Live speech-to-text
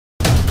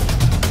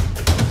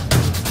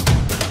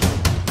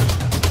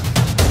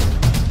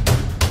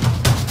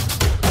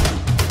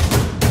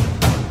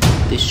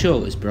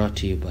show is brought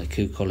to you by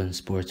Cuchulainn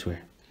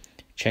Sportswear.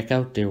 Check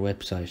out their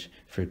website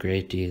for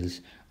great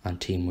deals on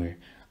teamwear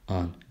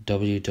on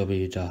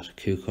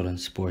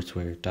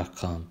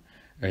www.cuchulainsportswear.com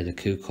or the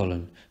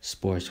Cuchulainn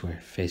Sportswear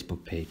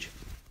Facebook page.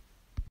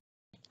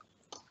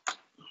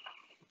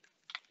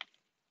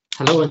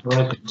 Hello and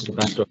welcome to the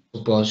Backdoor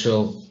Football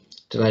Show.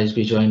 Delighted to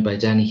be joined by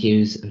Danny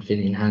Hughes and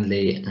Finian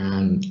Hanley.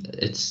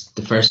 It's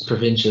the first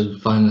provincial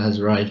final has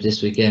arrived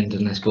this weekend,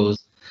 and I suppose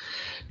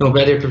no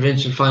better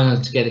provincial final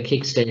to get a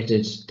kick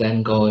started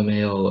than Galway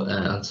Mayo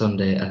on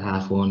Sunday at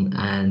 1:30.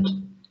 And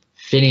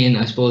Finian,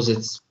 I suppose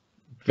it's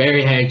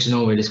very hard to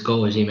know where this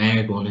Galway team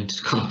are going into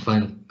the cup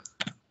final.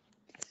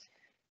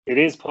 It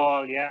is,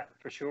 Paul. Yeah,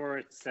 for sure.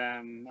 It's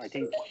I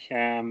think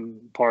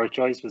Porrick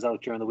Joyce was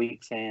out during the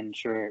week saying,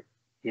 sure,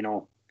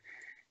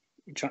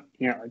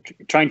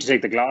 trying to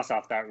take the gloss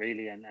off that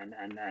really,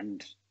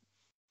 and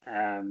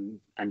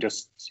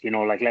just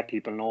let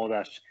people know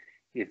that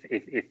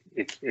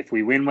if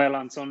we win well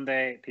on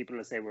Sunday, people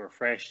will say we're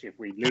fresh. If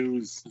we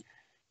lose,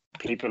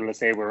 people will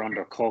say we're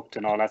undercooked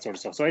and all that sort of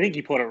stuff. So I think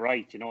he put it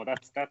right.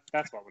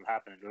 That's what will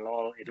happen.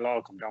 It'll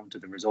all come down to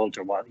the result,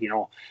 or what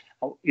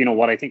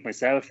what I think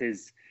myself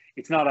is.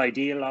 It's not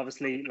ideal,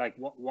 obviously. Like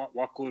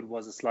what good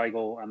was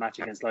a match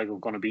against Sligo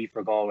going to be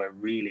for Galway?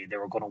 Really, they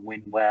were going to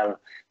win well.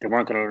 They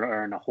weren't going to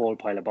learn a whole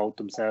pile about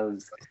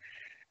themselves.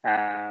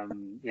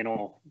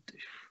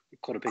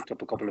 Could have picked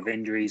up a couple of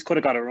injuries. Could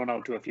have got a run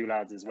out to a few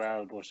lads as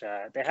well. But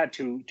they had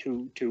two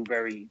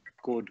very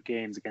good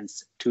games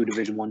against two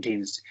Division 1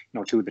 teams.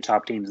 Two of the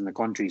top teams in the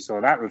country.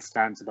 So that will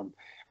stand to them.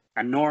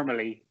 And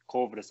normally,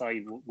 COVID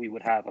aside, we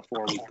would have a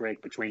 4-week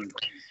break between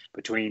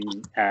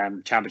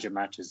championship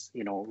matches,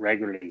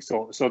 regularly.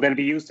 So they'll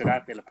be used to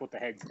that. They'll have put the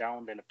heads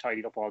down. They'll have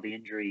tidied up all the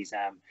injuries.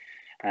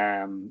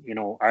 Are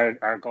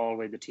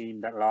Galway the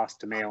team that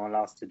lost to Mayo and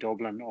lost to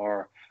Dublin,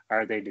 or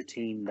are they the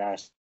team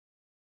that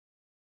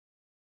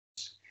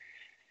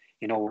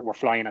we're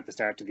flying at the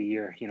start of the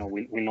year?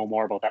 We'll know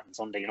more about that on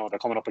Sunday. They're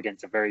coming up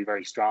against a very,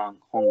 very strong,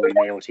 hungry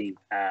Mayo team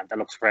that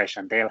looks fresh,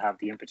 and they'll have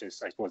the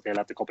impetus. I suppose they'll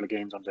have a couple of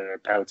games under their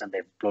belts, and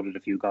they've blooded a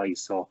few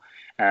guys. So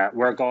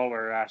where Galway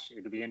are at,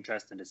 it'll be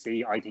interesting to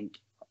see. I think,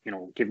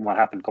 given what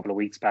happened a couple of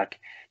weeks back,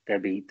 they'll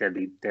be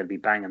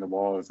banging the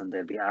walls, and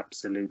they'll be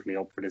absolutely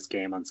up for this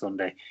game on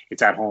Sunday.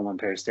 It's at home on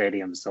Pearse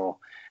Stadium, so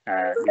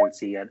you'll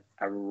see a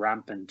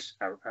ravenous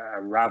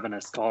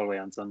Galway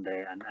on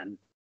Sunday, and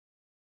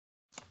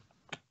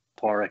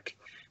Porrick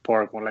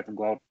won't let them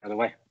go out the other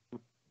way.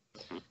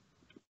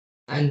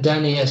 And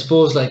Danny, I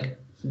suppose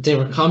they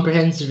were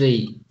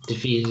comprehensively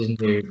defeated in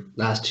their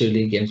last two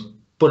league games,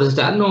 but is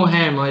that no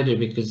harm either,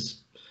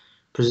 because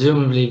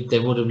presumably they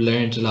would have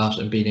learned a lot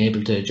and been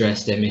able to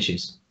address them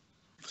issues?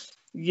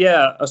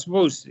 Yeah, I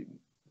suppose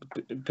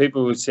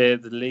people would say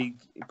the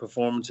league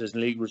performances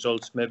and league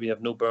results maybe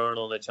have no bearing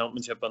on the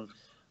championship, and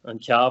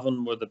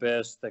Cavan were the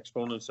best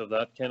exponents of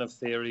that kind of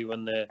theory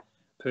when they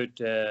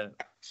put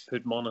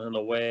Monaghan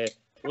away.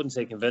 I wouldn't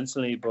say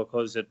convincingly,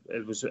 because it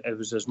was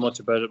as much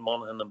about it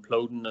Monaghan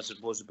imploding as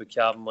it was about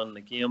Cavan winning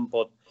the game.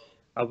 But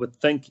I would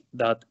think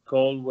that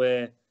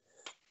Galway,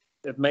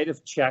 it might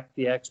have checked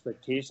the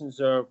expectations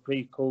there.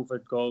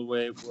 Pre-COVID,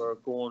 Galway were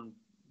going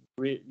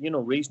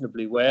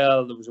reasonably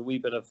well. There was a wee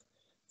bit of,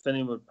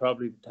 Finian would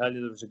probably tell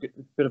you, there was a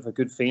bit of a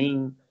good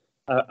feeling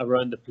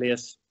around the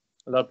place.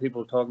 A lot of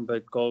people talking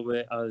about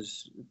Galway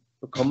as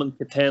becoming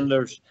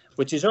contenders,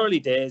 which is early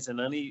days in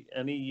any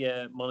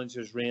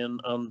manager's reign,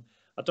 and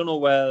I don't know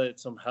whether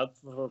it's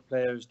unhelpful for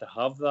players to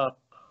have that.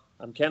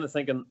 I'm kind of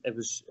thinking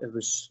it's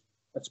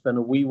been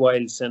a wee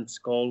while since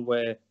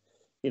Galway,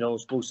 I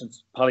suppose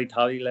since Paddy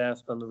Tally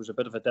left, and there was a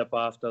bit of a dip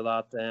after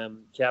that. I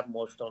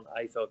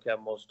thought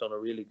Cavan Walsh done a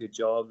really good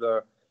job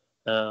there,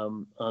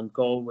 and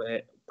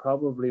Galway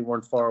probably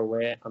weren't far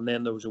away, and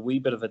then there was a wee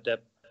bit of a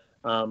dip,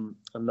 and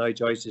now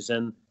Joyce is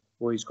in,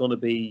 where he's going to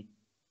be.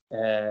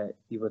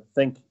 You would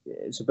think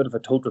it's a bit of a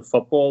total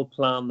football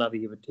plan that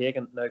he would take.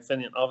 And now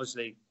Finian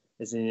obviously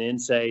is in the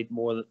inside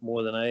more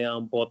than I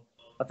am, but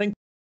I think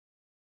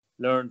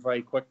learned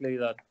very quickly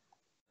that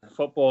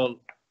football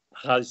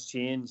has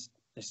changed.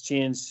 It's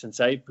changed since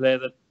I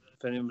played it.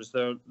 Finian was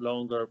there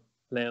longer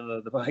playing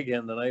at the back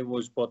end than I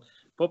was, but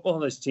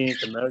football has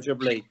changed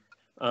immeasurably.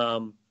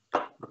 The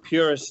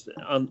purists,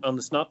 and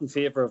it's not in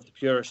favour of the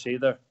purists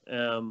either.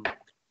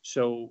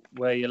 So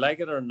whether you like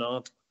it or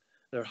not,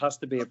 there has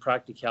to be a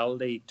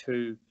practicality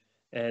to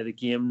the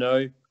game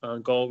now,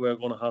 and Galway are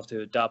going to have to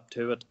adapt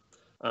to it.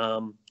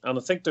 And I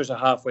think there's a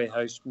halfway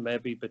house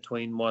maybe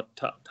between what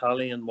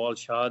Tally and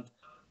Walsh had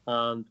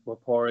and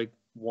what Porrick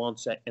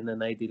wants in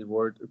an ideal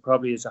world. It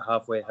probably is a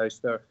halfway house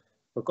there.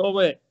 But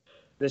Galway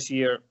this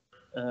year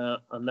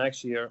and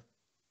next year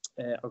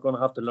are going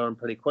to have to learn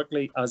pretty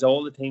quickly, as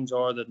all the teams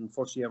are that in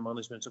first year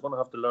management are going to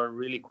have to learn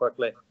really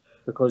quickly,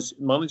 because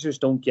managers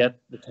don't get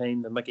the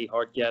time that Mickey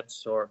Hart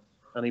gets, or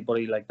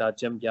anybody like that.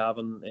 Jim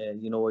Gavin,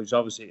 he's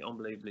obviously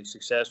unbelievably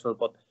successful,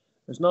 but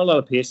there's not a lot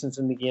of patience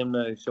in the game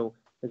now, so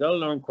they got to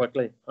learn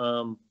quickly.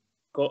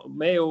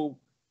 Mayo,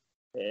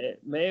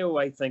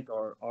 I think,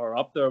 are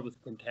up there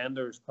with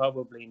contenders,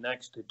 probably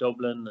next to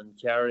Dublin and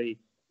Kerry.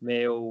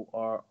 Mayo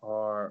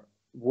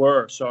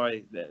were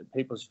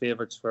people's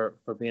favourites for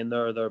being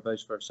there or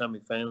thereabouts for a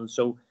semi-final.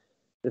 So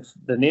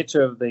the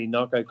nature of the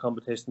knockout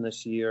competition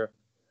this year,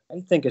 I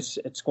think it's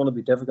going to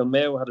be difficult.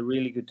 Mayo had a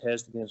really good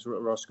test against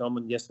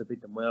Roscommon. Yes, they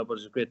beat them well, but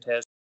it's a great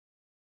test.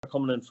 They're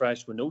coming in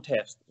fresh with no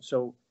test.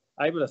 So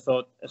I would have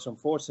thought it's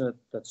unfortunate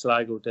that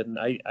Sligo didn't.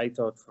 I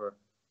thought for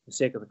the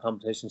sake of the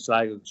competition,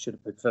 Sligo should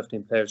have put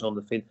 15 players on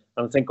the field.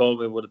 And I think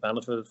Galway would have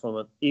benefited from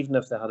it, even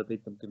if they had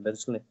beat them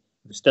convincingly.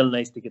 It was still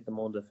nice to get them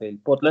on the field.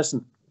 But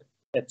listen,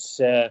 it's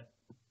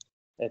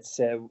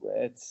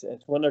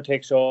winner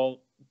takes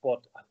all.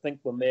 But I think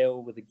with Mayo,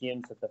 with the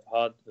games that they've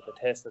had, with the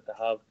tests that they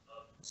have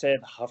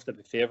to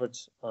be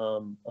favourites,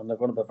 and they're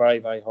going to be very,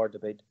 very hard to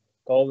beat.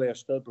 Galway are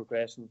still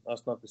progressing.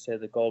 That's not to say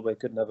that Galway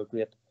couldn't have a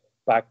great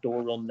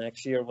backdoor run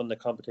next year when the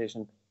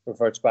competition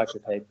reverts back to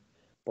type.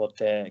 But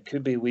it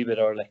could be a wee bit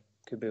early.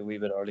 For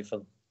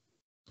them.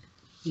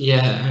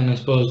 Yeah, and I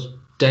suppose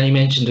Danny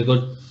mentioned a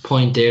good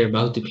point there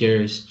about the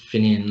pures,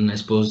 Finian, and I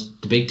suppose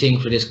the big thing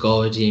for this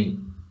Galway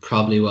team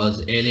probably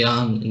was early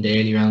on in the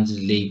early rounds of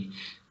the league,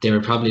 they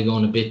were probably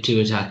going a bit too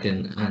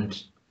attacking,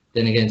 and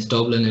then against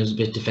Dublin it was a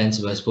bit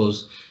defensive. I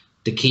suppose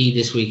the key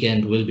this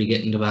weekend will be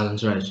getting the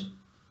balance right.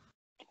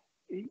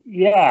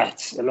 Yeah,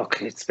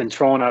 it's been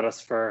thrown at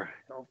us for,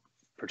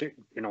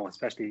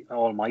 especially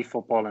all my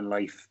football in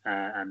life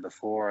and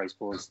before, I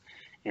suppose.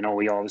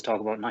 We always talk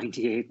about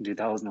 98 and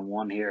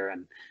 2001 here,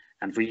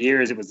 and for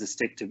years it was the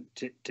stick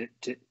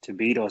to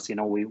beat us.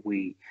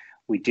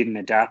 We didn't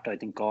adapt. I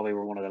think Galway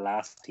were one of the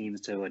last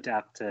teams to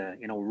adapt.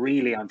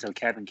 Really until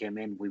Cavan came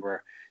in, we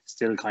were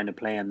still kind of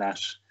playing that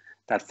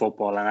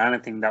football, and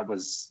anything that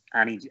was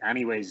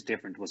anyways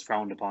different was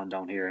frowned upon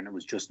down here, and it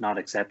was just not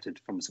accepted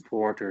from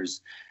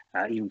supporters,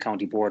 even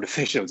county board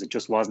officials. It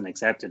just wasn't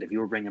accepted. If you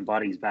were bringing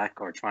bodies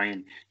back or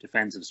trying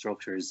defensive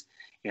structures,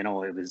 it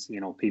was,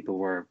 people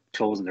were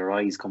closing their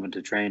eyes coming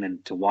to training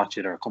to watch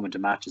it or coming to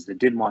matches. They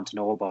didn't want to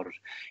know about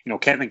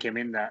it. Cavan came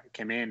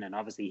in, and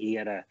obviously he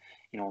had a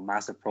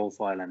massive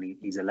profile, and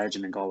he's a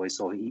legend in Galway,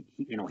 so he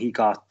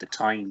got the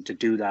time to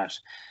do that,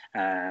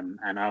 and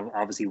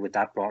obviously with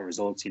that brought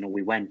results.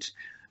 We went,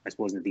 I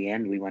suppose at the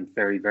end we went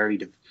very, very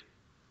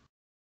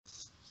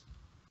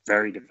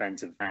very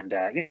defensive, and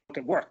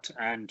it worked.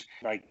 And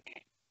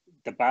like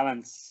the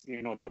balance,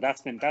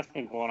 that's been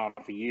going on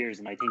for years.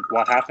 And I think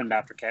what happened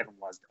after Cavan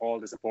was all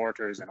the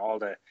supporters and all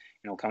the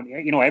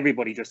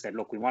everybody just said,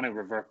 look, we want to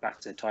revert back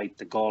to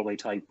the Galway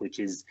type, which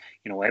is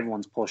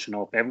everyone's pushing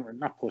up, everyone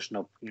not pushing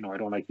up, I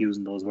don't like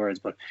using those words,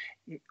 but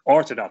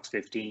orthodox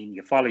 15.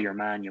 You follow your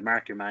man, you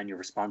mark your man, your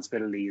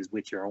responsibility is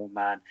with your own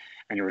man,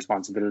 and your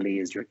responsibility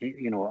is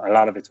a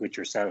lot of it's with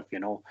yourself.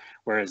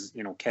 Whereas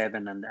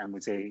Cavan and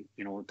would say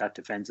that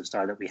defensive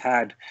style that we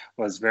had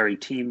was very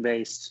team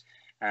based.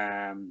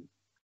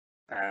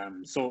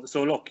 So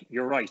look,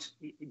 you're right.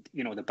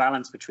 The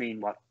balance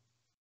between what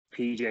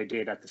PJ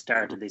did at the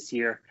start of this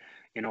year,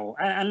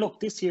 and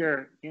look, this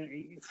year,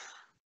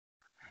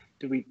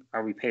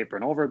 are we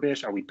papering over a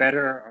bit? Are we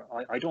better?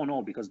 I don't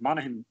know, because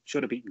Monaghan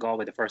should have beaten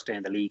Galway the first day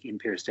in the league in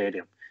Pearse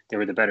Stadium. They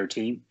were the better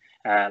team.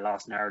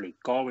 Lost narrowly.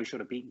 Galway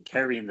should have beaten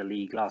Kerry in the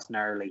league, lost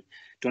narrowly.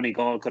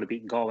 Donegal could have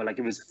beaten Galway. Like,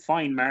 it was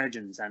fine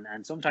margins,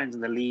 and sometimes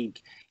in the league,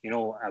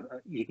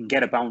 you can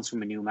get a bounce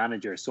from a new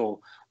manager.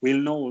 So we'll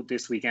know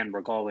this weekend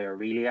where Galway are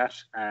really at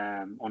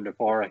under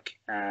Porrick.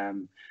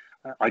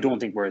 I don't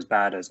think we're as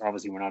bad as,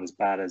 obviously we're not as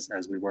bad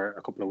as we were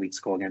a couple of weeks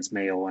ago against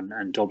Mayo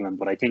and Dublin,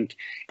 but I think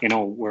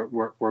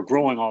we're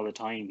growing all the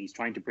time. He's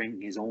trying to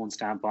bring his own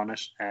stamp on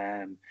it.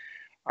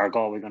 Are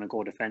Galway going to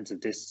go defensive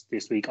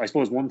this week? I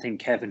suppose one thing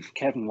Kevin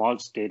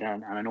Walsh did,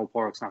 and I know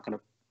Porrick's not going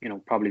to,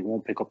 probably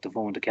won't pick up the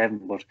phone to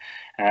Kevin, but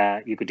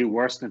you could do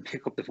worse than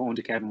pick up the phone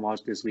to Kevin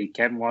Walsh this week.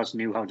 Kevin Walsh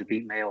knew how to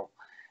beat Mayo.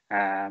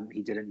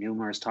 He did it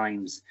numerous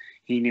times.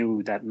 He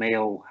knew that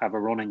Mayo have a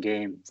running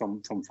game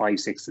from 5,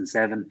 6 and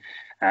 7,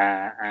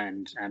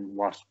 and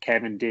what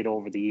Kevin did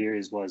over the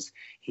years was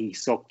he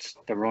sucked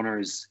the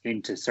runners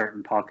into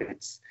certain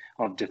pockets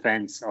of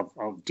defence,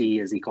 of D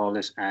as he called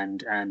it,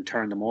 and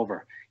turned them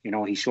over.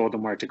 He showed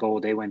them where to go.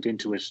 They went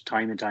into it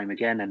time and time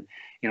again,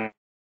 and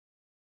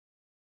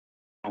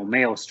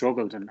Mayo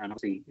struggled, and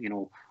obviously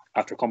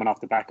after coming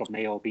off the back of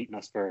Mayo beating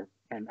us for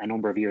a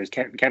number of years,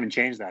 Kevin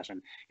changed that,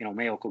 and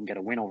Mayo couldn't get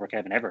a win over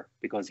Kevin ever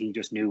because he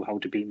just knew how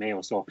to beat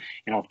Mayo. So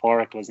if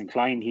Porrick was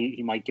inclined,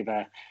 he might give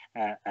a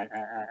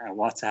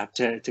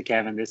WhatsApp to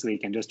Kevin this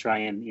week and just try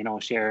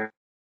and share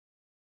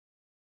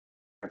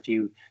a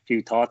few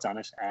thoughts on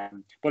it.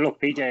 But look,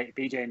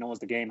 PJ knows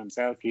the game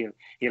himself. He'll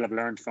have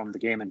learned from the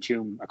game in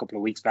Tuam a couple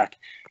of weeks back.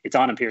 It's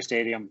on in Pearse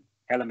Stadium.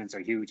 Elements are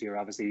huge here.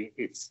 Obviously,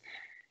 it's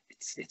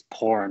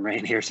pouring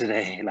rain here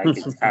today. Like,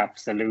 it's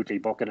absolutely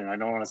bucketing. I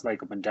know what it's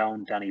like up and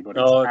down, Danny, but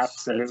it's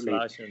absolutely.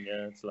 It's lashing.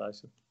 Yeah, it's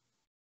lashing.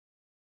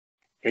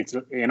 It's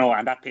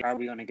and that, are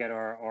we going to get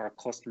our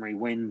customary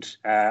wind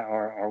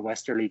or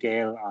westerly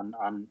gale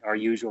on our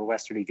usual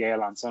westerly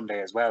gale on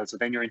Sunday as well? So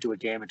then you're into a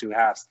game of two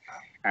halves.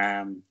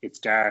 It's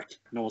dark,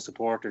 no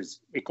supporters.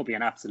 It could be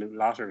an absolute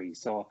lottery.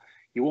 So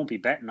you won't be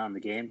betting on the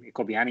game. It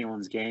could be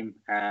anyone's game.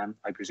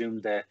 I presume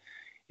the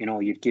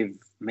you'd give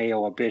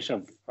Mayo a bit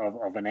of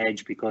an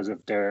edge because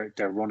of their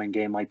running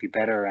game might be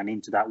better, and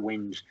into that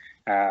wind,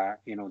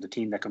 the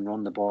team that can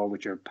run the ball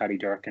with your Paddy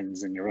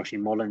Durkins and your Rushy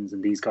Mullins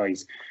and these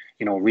guys,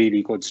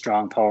 really good,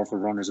 strong, powerful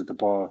runners at the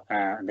ball,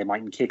 and they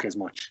mightn't kick as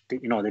much.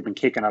 They've been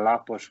kicking a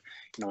lot, but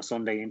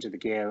Sunday into the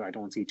Gale, I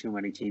don't see too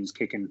many teams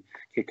kicking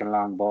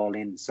long ball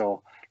in.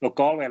 So look,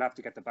 Galway will have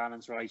to get the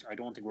balance right. I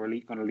don't think we're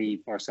going to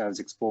leave ourselves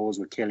exposed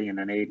with Killian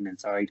and Aidan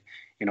inside.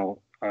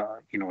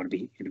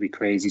 It'd be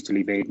crazy to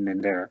leave Aidan in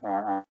there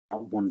on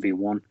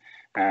 1v1.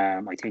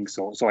 I think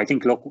so. So I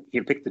think, look,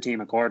 he'll pick the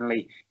team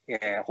accordingly.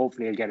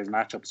 Hopefully he'll get his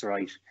matchups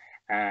right.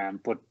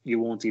 But you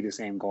won't see the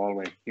same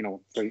Galway.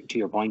 To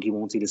your point, you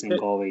won't see the same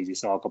Galway as you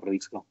saw a couple of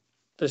weeks ago.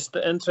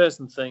 The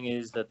interesting thing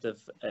is that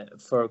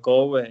for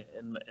Galway,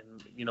 and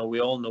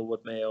we all know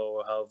what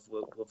Mayo have.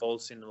 We've all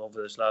seen them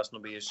over this last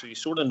number of years, so you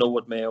sort of know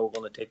what Mayo are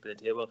going to take to the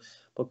table.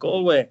 But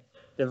Galway,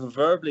 they've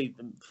verbally,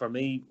 for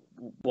me,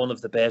 one of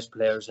the best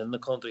players in the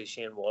country,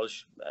 Shane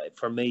Walsh.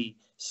 For me,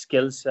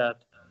 skill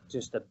set,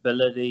 just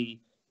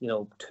ability,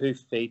 2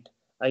 feet.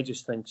 I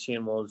just think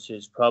Shane Walsh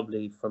is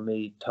probably, for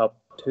me,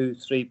 top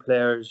 2-3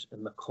 players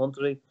in the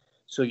country.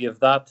 So you have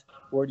that.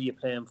 Where do you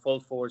play him? Full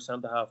forward,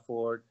 centre half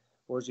forward.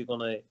 Where's he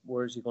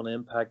gonna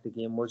impact the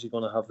game? Where's he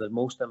gonna have the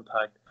most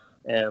impact?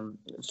 And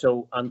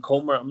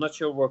Comer, I'm not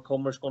sure where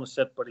Comer's gonna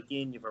sit, but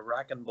again, you have a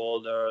racking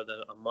ball there,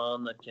 a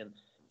man that can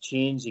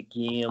change the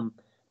game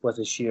with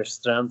his sheer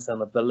strength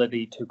and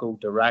ability to go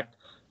direct.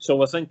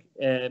 So I think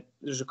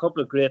there's a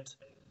couple of great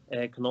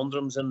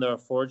conundrums in there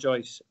for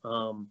Joyce.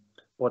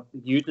 But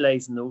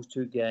utilising those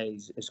two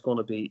guys is going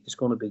to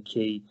be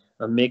key,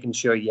 and making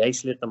sure you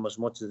isolate them as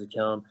much as you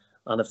can.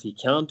 And if you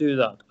can't do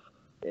that,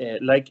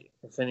 like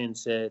Finian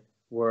said,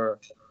 where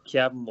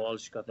Cavan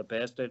Walsh got the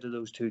best out of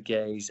those two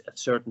guys at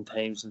certain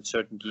times in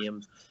certain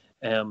games,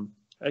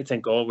 I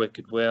think Galway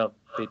could well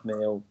beat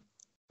Mayo.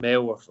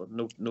 Mayo are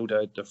no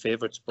doubt their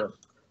favourites, but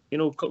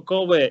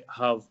Galway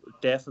have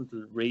definite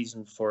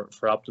reason for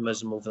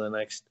optimism over the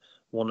next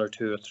 1 or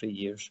 2 or 3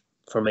 years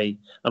for me.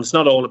 And it's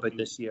not all about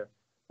this year,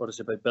 but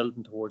it's about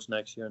building towards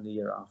next year and the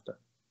year after.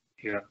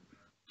 Yeah.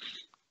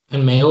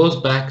 And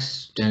Mayo's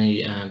backs,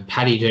 Danny,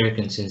 Paddy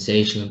Durkin,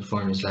 sensational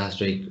performance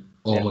last week.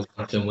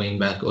 McLaughlin wing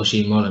back,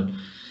 Oisin Mullen.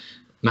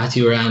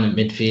 Matthew Ryan at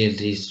midfield,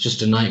 he's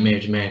just a nightmare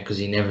to mark because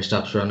he never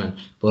stops running.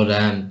 But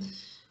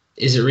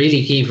is it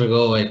really key for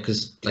Galway?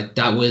 Because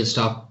that will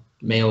stop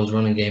Mayo's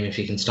running game if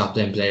he can stop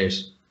them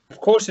players.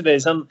 Of course it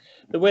is, and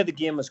the way the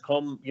game has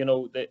come,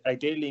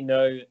 ideally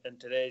now in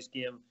today's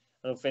game,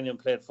 I know Finian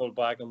played full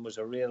back and was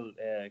a real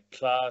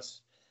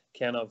class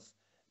kind of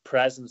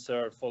presence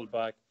there at full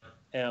back.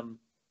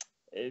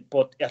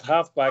 But at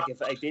half back,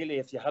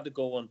 if you had to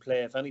go and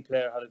play, if any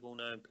player had to go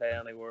now and play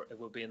anywhere, it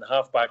would be in the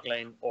half back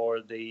line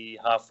or the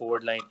half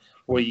forward line,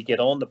 where you get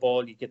on the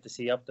ball, you get to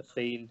see up the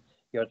field,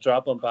 you're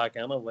dropping back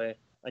anyway,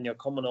 and you're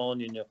coming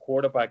on, and your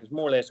quarterback is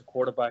more or less a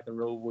quarterback in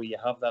row where you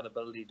have that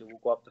ability to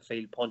go up the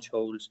field, punch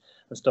holes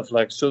and stuff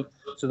like so.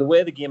 So the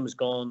way the game has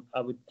gone,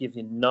 I would give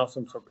you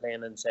nothing for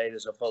playing inside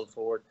as a full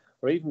forward,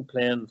 or even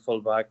playing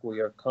full back where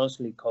you're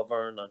constantly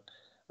covering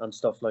and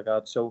stuff like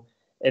that. So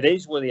it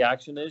is where the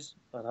action is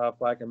at half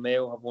back, and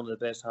Mayo have one of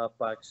the best half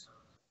backs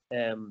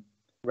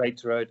right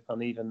throughout,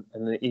 and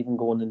even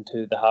going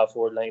into the half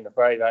forward line, a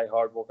very, very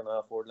hard working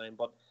half forward line.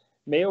 But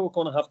Mayo are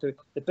going to have to,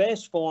 the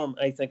best form,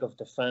 I think, of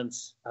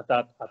defence at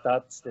that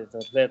stage,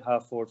 I've played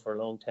half forward for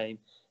a long time,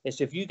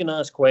 is if you can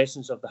ask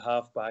questions of the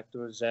half back.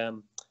 There was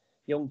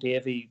young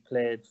Davy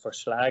played for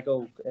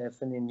Sligo,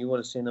 Finian, you would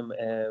have seen him,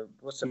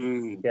 what's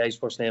the guy's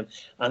first name?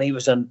 And he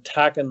was an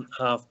attacking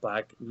half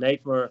back,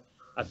 nightmare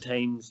at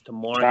times to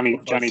mark.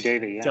 Johnny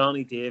Davy, yeah.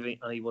 Johnny Davy,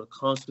 and he would have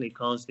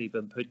constantly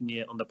been putting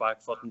you on the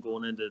back foot and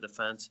going into the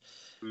defence.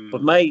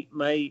 But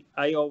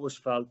I always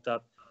felt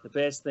that the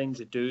best thing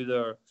to do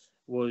there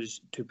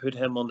was to put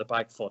him on the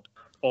back foot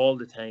all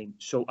the time.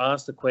 So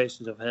ask the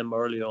questions of him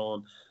early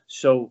on.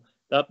 So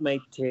that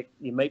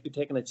you might be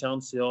taking a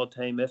chance the odd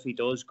time. If he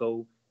does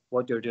go,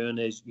 what you're doing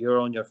is you're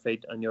on your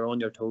feet and you're on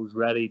your toes,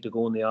 ready to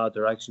go in the other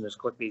direction as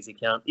quickly as you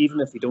can, even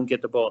if you don't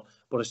get the ball.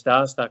 But it's to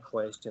ask that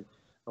question.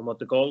 And what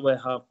the Galway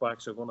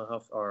half-backs are going to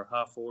have, or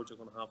half-forwards are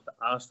going to have to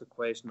ask the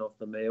question of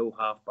the Mayo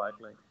half-back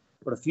line.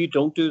 But if you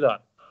don't do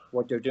that,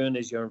 what you're doing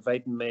is you're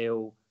inviting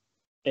Mayo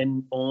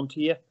in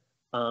onto you.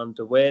 And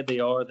the way they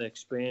are, the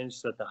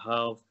experience that they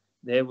have,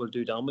 they will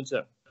do damage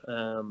there.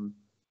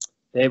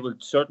 They will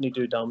certainly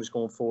do damage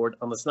going forward.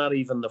 And it's not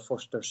even the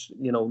first,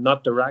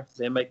 not direct.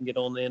 They might get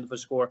on the end of a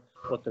score,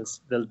 but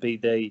there'll be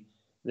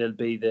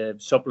the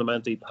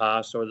supplementary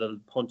pass, or they'll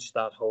punch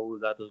that hole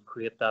that'll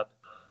create that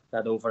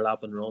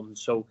overlap and run.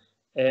 So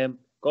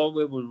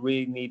Galway will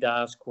really need to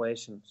ask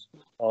questions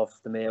of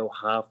the Mayo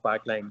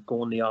half-back line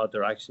going the other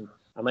direction.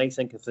 And I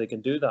think if they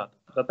can do that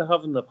they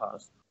have in the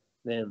past,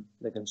 then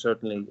they can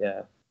certainly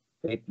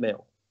beat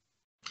Mayo.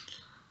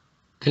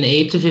 An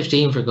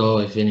 8-15 for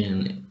Galway,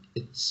 Finian.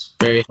 It's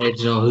very hard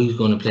to know who's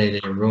going to play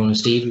there. Ronan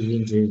Stevens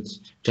injured,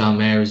 John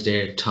Mayer is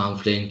there, Tom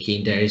Flynn,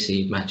 Cian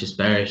Darcy, Matthews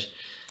Barrett.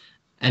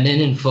 And then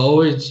in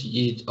forwards,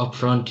 up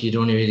front, you'd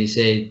only really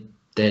say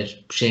that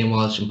Shane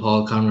Walsh and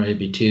Paul Conroy would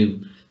be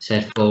two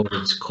set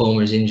forwards.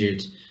 Comer's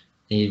injured.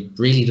 And you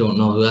really don't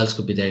know who else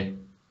could be there.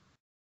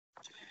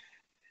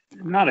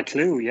 Not a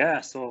clue,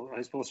 yeah. So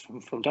I suppose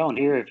from down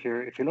here, if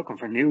you're looking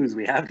for news,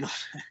 we have none.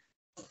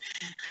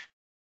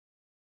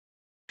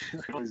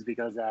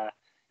 Because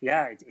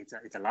yeah,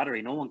 it's a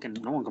lottery. No one can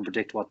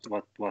predict what's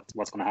going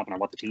to happen or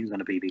what the team's going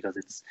to be, because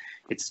it's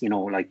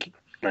like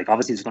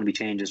obviously there's going to be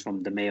changes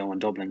from the Mayo and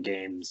Dublin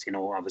games.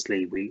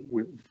 Obviously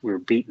we're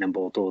beaten in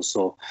both those,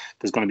 so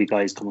there's going to be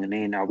guys coming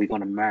in. Are we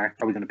going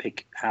to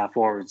pick half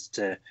forwards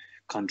to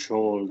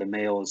control the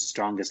Mayo's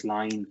strongest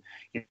line?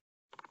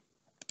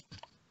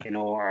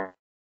 Or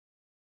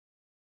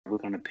are we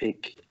going to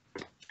pick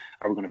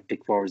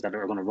forwards that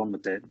are going to run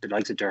with the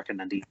likes of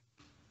Durkin and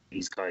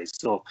these guys?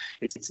 So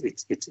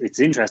it's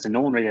interesting. No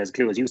one really has a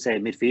clue. As you say,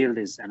 midfield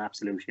is an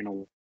absolute,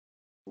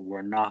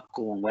 we're not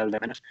going well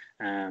there.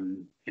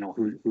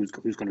 Who's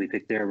going to be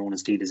picked there? Ronan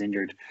Steed is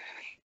injured.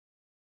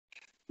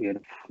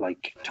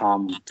 Like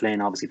Tom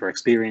Flynn, obviously for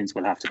experience,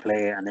 will have to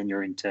play, and then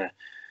you're into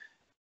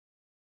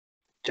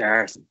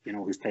Jars,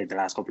 who's played the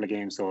last couple of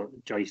games. So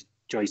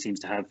Joy seems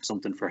to have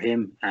something for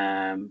him.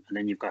 And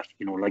then you've got,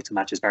 likes of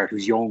Matches Barrett,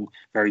 who's young,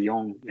 very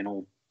young,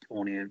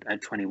 only a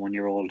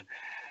 21-year-old.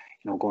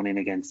 Going in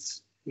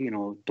against,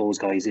 those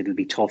guys, it'll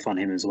be tough on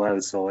him as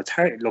well. So it's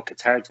hard. Look,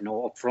 it's hard to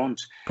know up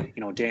front.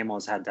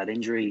 Damo's had that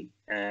injury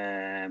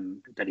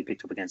that he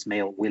picked up against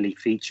Mayo. Will he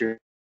feature?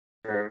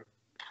 Well,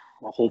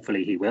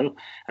 hopefully he will.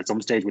 At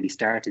some stage, will he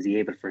start? Is he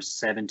able for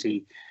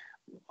 70?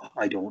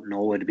 I don't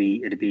know. It'd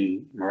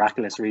be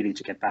miraculous, really,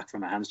 to get back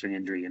from a hamstring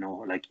injury.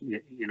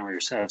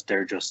 Yourself,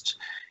 they're just.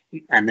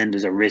 And then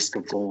there's a risk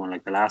of going.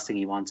 Like, the last thing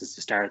he wants is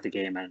to start the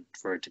game and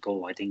for it to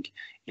go. I think,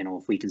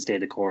 if we can stay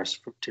the course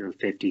till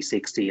 50,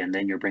 60, and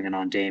then you're bringing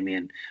on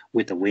Damien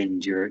with the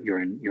wind, you're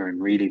in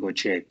really good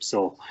shape.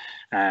 So,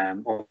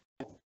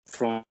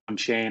 from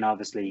Shane,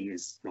 obviously,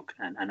 is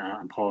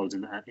and Paul's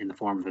in the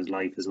form of his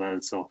life as well.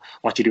 So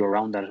what you do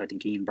around that, I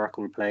think Ian Burke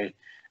will play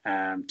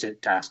to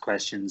ask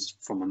questions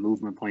from a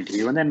movement point of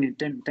view. And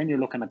then you're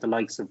looking at the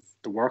likes of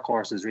the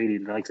workhorses, really,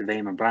 the likes of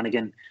Eamon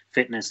Brannigan,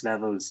 fitness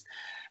levels.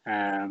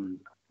 And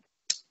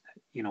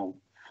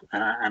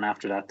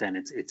after that, then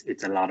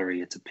it's a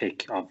lottery. It's a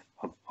pick of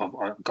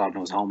God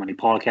knows how many.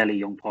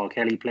 Young Paul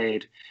Kelly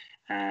played.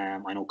 I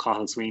know young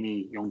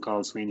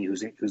Cathal Sweeney,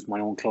 who's my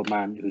own club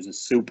man, who's a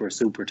super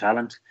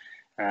talent.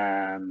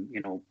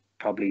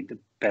 Probably the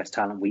best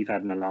talent we've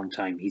had in a long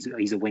time.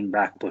 He's a wing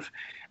back, but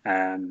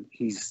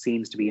he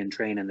seems to be in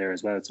training there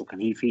as well. So can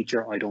he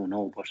feature? I don't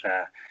know,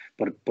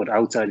 but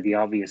outside of the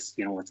obvious,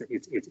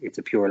 it's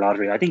a pure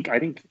lottery. I think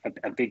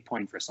a big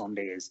point for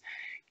Sunday is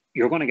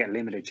you're going to get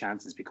limited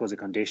chances because of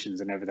conditions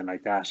and everything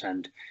like that.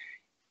 And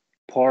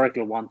Pádraig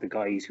will want the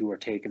guys who are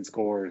taking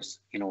scores,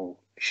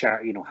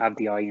 have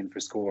the eye in for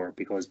score,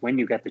 because when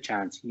you get the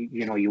chance,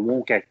 you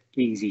won't get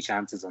easy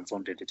chances on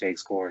Sunday to take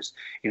scores.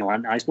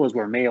 And I suppose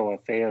where Mayo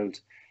have failed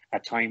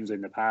at times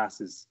in the past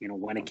is,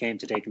 when it came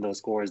to taking those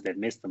scores, they've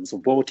missed them. So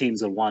both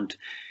teams will want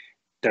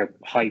their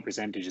high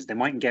percentages. They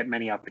mightn't get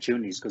many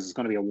opportunities because it's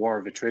going to be a war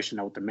of attrition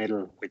out the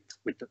middle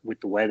with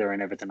the weather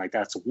and everything like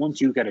that. So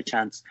once you get a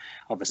chance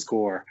of a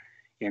score,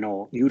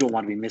 you don't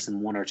want to be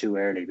missing one or two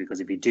early,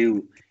 because if you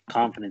do,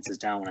 confidence is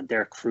down, and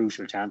they're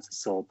crucial chances.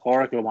 So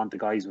Pádraig will want the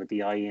guys with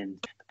the eye in,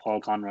 the Paul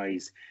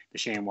Conroys, the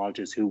Shane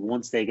Walshes, who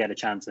once they get a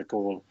chance at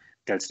goal,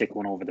 they'll stick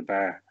one over the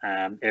bar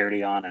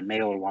early on, and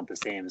Mayo will want the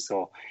same.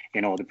 So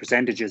the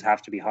percentages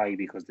have to be high,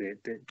 because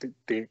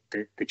the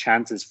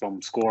chances from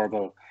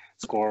scoreable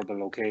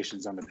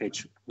locations on the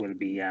pitch will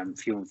be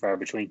few and far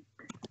between.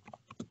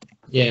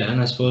 Yeah,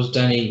 and I suppose,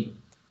 Danny,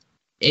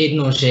 Aidan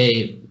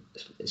O'Shea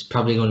is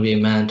probably going to be a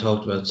man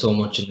talked about so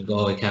much in the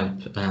Galway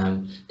camp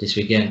this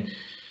weekend.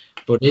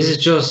 But is it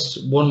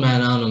just one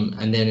man on him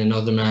and then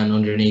another man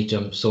underneath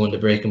him, so when the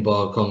breaking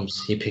ball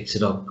comes, he picks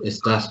it up?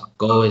 Is that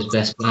Galway's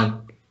best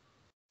plan?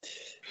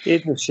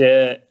 Aidan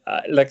O'Shea,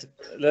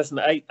 listen,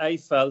 I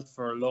felt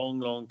for a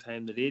long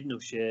time that Aidan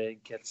O'Shea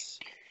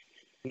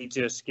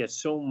just gets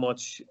so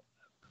much,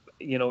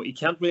 he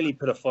can't really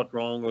put a foot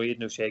wrong, or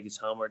Aidan O'Shea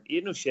gets hammered.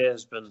 Aidan O'Shea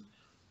has been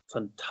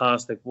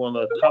fantastic, one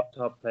of the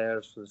top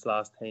players for his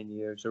last 10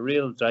 years, a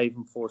real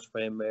driving force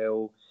for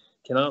Mayo,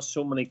 can ask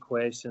so many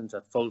questions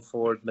at full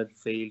forward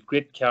midfield,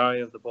 great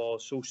carry of the ball,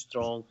 so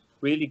strong,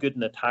 really good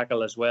in the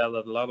tackle as well,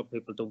 that a lot of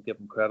people don't give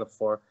him credit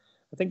for.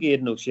 I think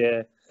Aidan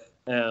O'Shea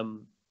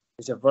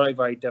is a very,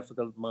 very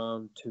difficult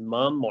man to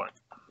man-mark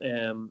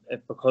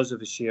because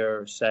of his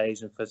sheer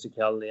size and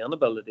physicality and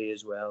ability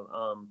as well.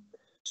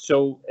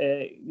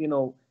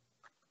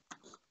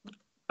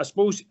 I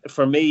suppose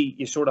for me,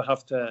 you sort of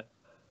have to.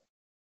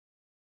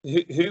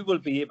 Who will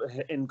be able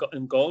in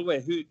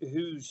Galway?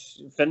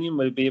 Who's Finian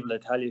will be able to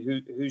tell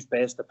you who's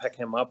best to pick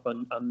him up,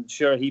 and I'm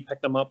sure he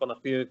picked him up on a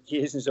few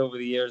occasions over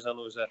the years, and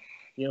it was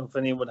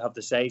Finian would have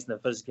the size and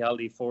the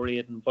physicality for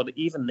Aidan, but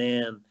even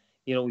then,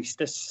 he's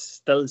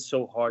still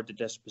so hard to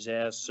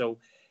dispossess. So,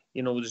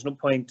 there's no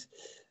point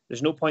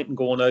in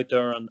going out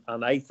there, and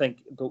I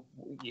think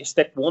you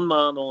stick one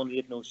man on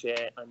Aidan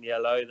O'Shea and you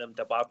allow them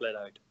to battle it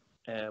out.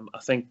 I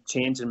think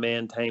changing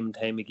men time and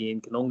time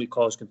again can only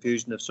cause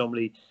confusion. If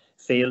somebody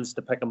fails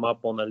to pick him up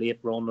on a late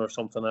run or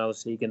something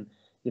else, he can,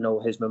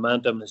 his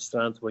momentum, his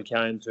strength will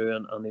carry him through,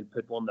 and he'll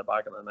put one in the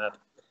back of the net.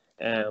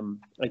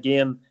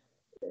 Again,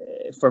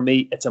 for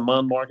me, it's a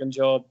man marking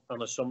job,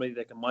 and there's somebody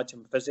that can match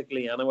him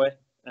physically anyway.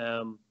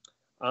 And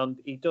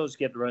he does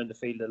get around the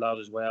field a lot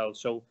as well.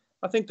 So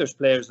I think there's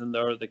players in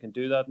there that can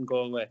do that in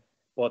Galway.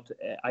 But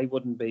I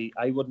wouldn't be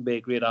a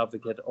great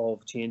advocate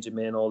of changing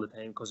men all the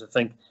time, because I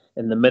think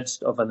in the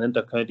midst of an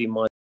inter-county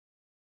match,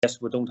 yes,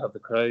 we don't have the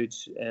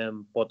crowds,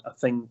 but I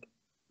think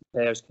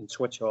players can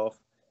switch off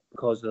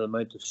because of the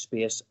amount of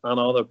space and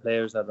other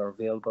players that are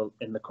available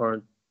in the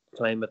current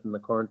climate and the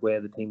current way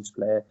the teams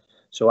play.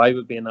 So I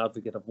would be an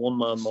advocate of one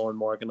man more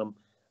marking him,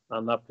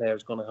 and that player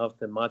is going to have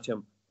to match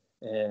him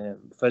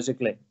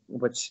physically,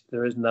 which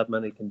there isn't that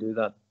many can do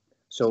that.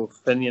 So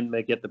Finian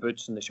may get the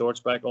boots and the shorts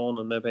back on,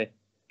 and maybe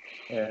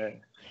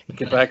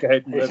get back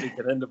out and maybe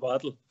get in the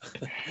battle.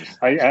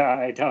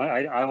 I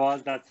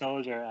was that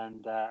soldier,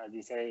 and as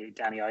you say,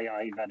 Danny,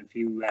 I've had a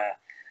few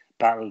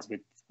battles with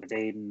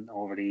Aidan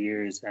over the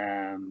years.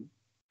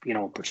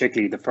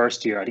 Particularly the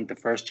first year. I think the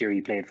first year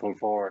he played full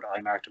forward, I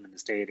marked him in the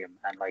stadium,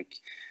 and I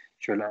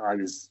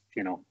was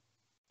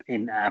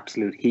in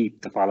absolute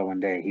heat the following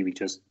day. He was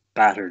just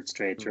battered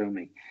straight through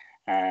me,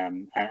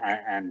 and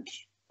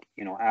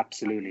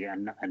absolutely a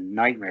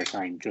nightmare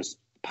time. Just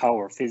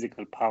power,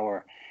 physical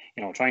power.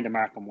 Trying to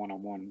mark him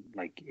one-on-one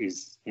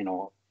is a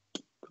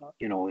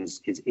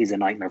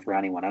nightmare for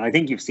anyone. And I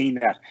think you've seen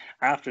that.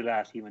 After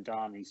that, he went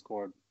on. He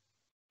scored.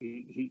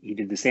 He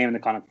did the same in the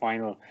Connacht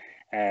final.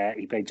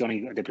 They played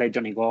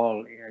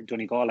Donegal.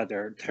 Donegal had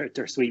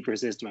their sweeper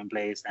system in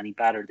place, and he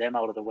battered them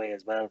out of the way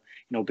as well.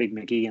 Big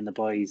McGee and the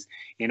boys.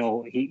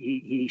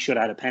 He should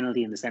have had a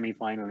penalty in the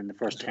semi-final in the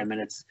first 10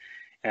 minutes.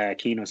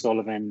 Keane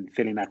O'Sullivan,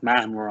 Philly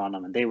McMahon were on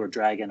him, and they were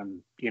dragging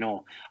him.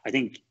 I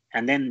think.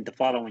 And then the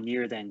following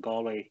year, then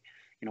Galway,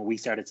 we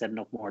started setting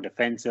up more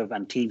defensive,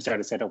 and teams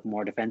started setting up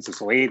more defensive.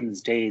 So Aidan's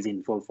days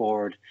in full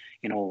forward,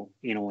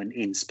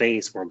 in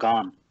space were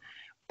gone.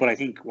 But I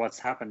think what's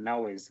happened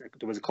now is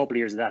there was a couple of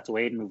years of that. So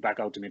Aidan moved back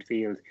out to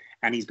midfield,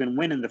 and he's been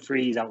winning the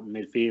frees out in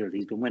midfield.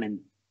 He's been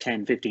winning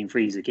 10, 15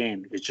 frees a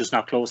game. It's just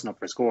not close enough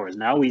for scores.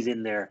 Now he's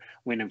in there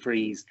winning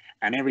frees,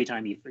 and every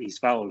time he's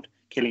fouled,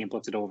 Killian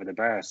puts it over the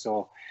bar.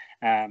 So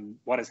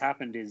what has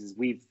happened is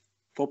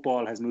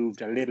football has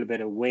moved a little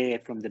bit away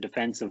from the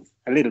defensive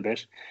a little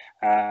bit,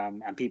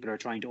 and people are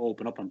trying to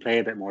open up and play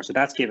a bit more. So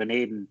that's given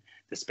Aidan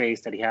the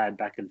space that he had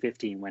back in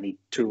 15 when he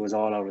threw us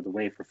all out of the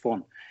way for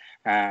fun.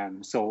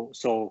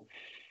 So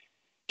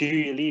do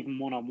you leave him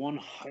one-on-one?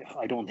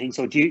 I don't think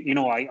so.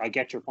 I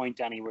get your point,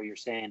 Danny, where you're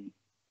saying,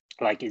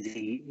 is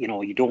he,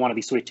 you don't want to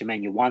be switching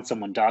men. You want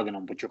someone dogging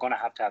him, but you're going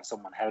to have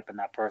someone helping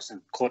that person,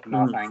 cutting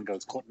off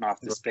angles, cutting off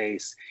the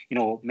space,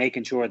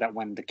 making sure that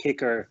when the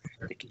kicker,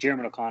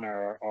 Jeremy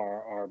O'Connor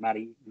or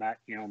Matty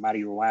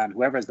Rowan,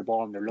 whoever has the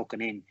ball and they're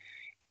looking in,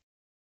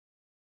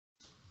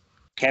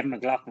 Kevin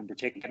McLaughlin in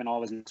particular, Kevin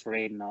always looks for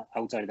Aidan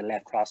outside of the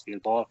left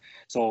crossfield ball.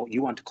 So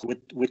you want to,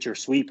 with your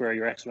sweeper,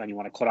 your extra, and you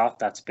want to cut off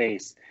that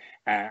space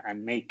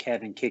and make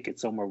Kevin kick it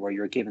somewhere where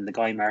you're giving the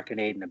guy marking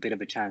Aidan a bit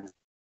of a chance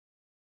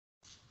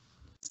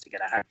to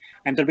get a hand.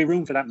 And there'll be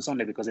room for that on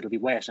Sunday because it'll be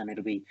wet, and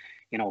it'll be,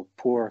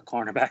 poor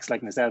cornerbacks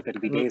like myself.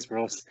 It'll be days for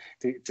us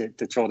to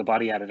throw the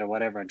body at it or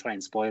whatever and try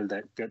and spoil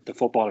the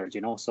footballers,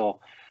 So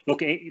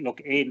look,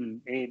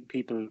 Aidan,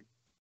 people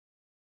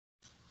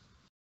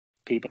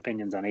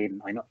opinions on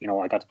Aidan. I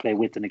know, I got to play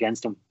with and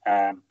against him.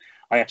 I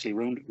actually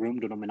roomed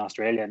with him in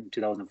Australia in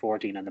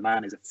 2014, and the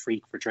man is a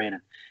freak for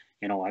training.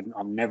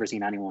 I've never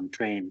seen anyone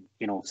train.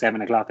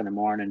 7 o'clock in the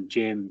morning,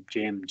 gym.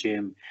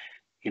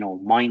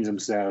 Minds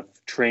himself,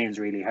 trains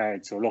really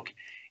hard. So look,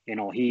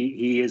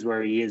 he is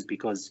where he is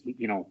because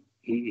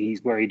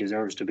he's where he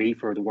deserves to be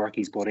for the work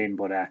he's put in.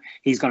 But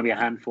he's going to be a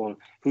handful.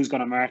 Who's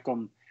going to mark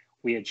him?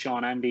 We had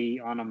Sean Andy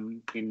on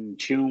him in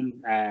Tuam.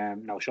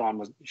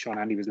 Sean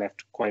Andy was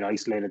left quite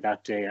isolated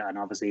that day, and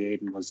obviously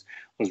Aidan was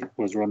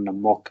running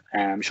amok.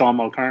 Sean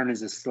Mulcairn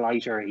is a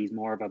slighter. He's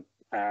more of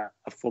a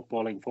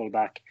footballing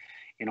fullback,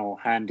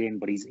 hand in,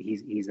 but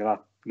he's a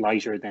lot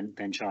lighter than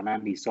Sean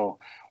Andy. So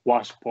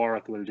what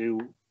Porrick will do,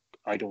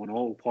 I don't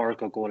know.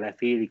 Porrick will go left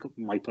field.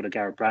 He might put a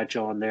Garrett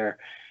Bradshaw on there,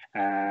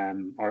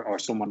 or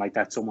someone like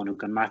that, someone who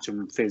can match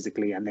him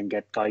physically and then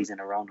get guys in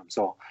around him.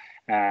 So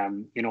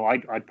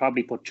I'd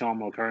probably put Sean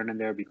Mulcairn in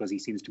there because he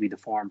seems to be the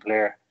form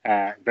player.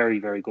 Very,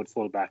 very good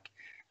fullback.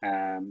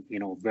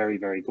 Very,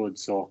 very good.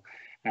 So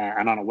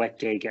and on a wet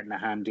day, getting a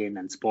hand in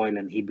and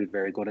spoiling, he'd be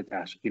very good at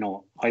that.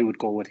 I would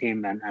go with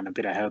him and a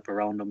bit of help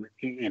around him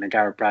in a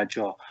Garrett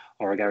Bradshaw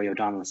or a Gary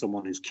O'Donnell,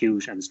 someone who's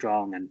cute and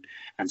strong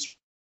and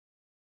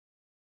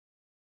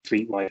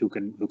streetwise who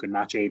can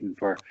match Aidan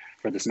for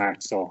the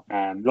smart. So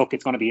look,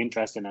 it's going to be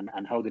interesting,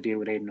 and how they deal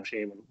with Aidan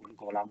O'Shea will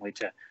go a long way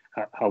to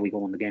how we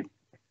go in the game.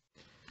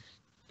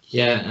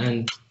 Yeah,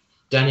 and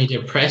Danny,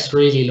 the press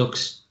really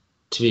looks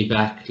to be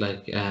back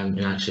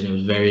in action. It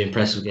was very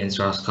impressive against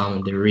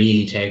Roscommon. They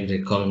really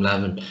targeted Colm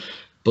Lavin.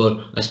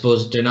 But I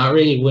suppose they're not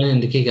really winning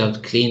the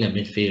kick-out clean at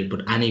midfield,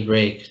 but any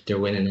break, they're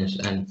winning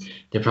it. And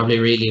they're probably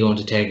really going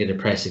to target the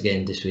press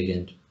again this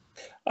weekend.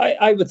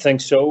 I would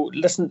think so.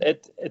 Listen,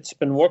 it's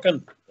been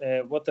working.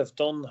 What they've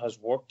done has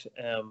worked.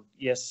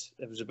 Yes,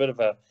 it was a bit of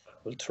a,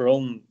 well,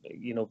 Tyrone,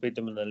 beat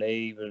them in the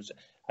league.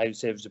 I would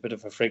say it was a bit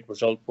of a freak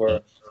result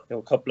where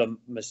a couple of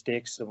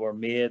mistakes that were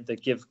made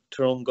that give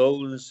Tyrone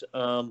goals.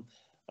 And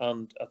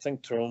I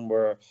think Tyrone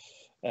were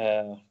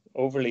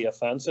overly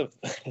offensive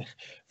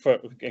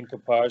in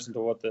comparison to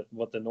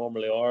what they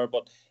normally are.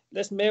 But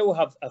listen, Mayo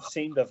have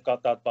seen they've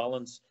got that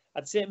balance.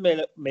 I'd say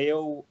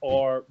Mayo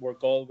or where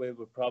Galway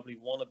would probably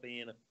want to be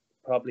in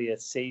probably a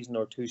season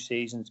or 2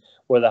 seasons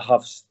where they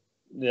have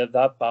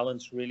that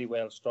balance really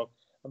well struck.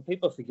 And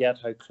people forget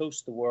how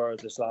close they were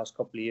this last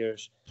couple of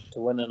years to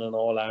winning an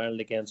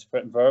All-Ireland against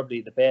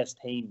verbally the best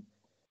team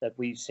that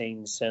we've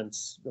seen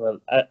since,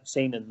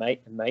 seen in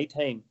my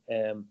time,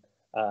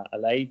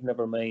 alive,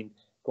 never mind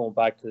going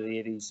back to the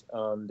 80s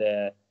and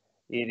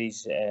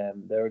 80s,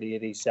 the early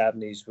 80s,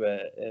 70s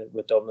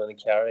with Dublin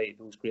and Kerry,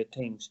 those great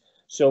teams.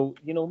 So,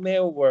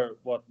 Mayo were,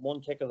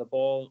 one kick of the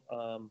ball,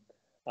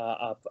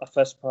 a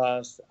fist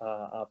pass,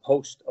 a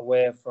post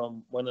away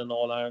from winning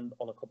All-Ireland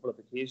on a couple of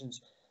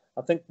occasions.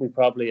 I think we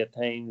probably at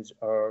times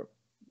are,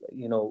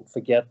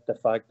 forget the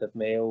fact that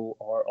Mayo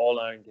are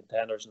All-Ireland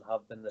contenders and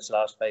have been this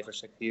last 5 or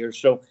 6 years.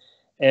 So,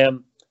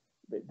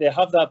 they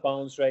have that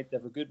balance right. They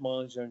have a good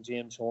manager in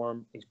James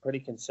Horn. He's pretty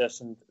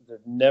consistent.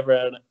 There's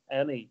never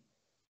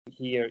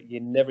you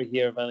never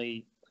hear of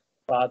any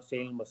bad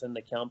feeling within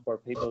the camp or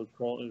people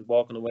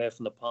walking away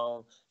from the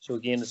panel. So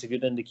again, it's a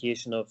good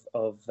indication of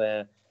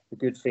the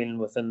good feeling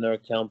within their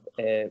camp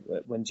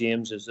when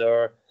James is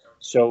there.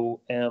 So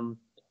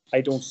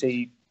I don't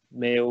see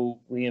Mayo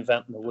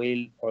reinventing the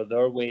wheel or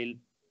their wheel,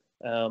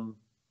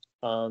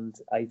 and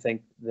I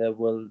think they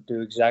will do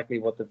exactly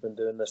what they've been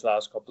doing this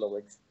last couple of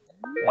weeks.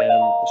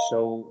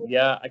 So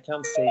yeah, I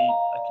can't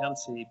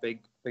see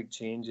big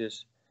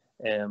changes.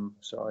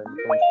 Sorry,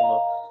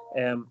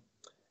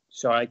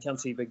 I can't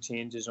see big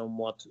changes on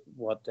what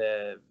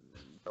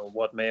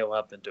Mayo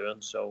have been doing.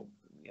 So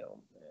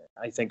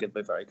I think it'll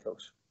be very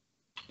close.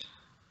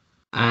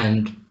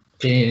 And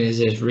is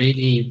it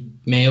really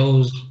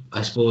Mayo's,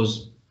 I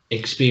suppose,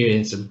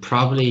 experience and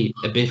probably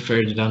a bit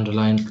further down the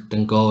line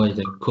than Galway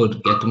that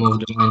could get them over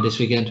the line this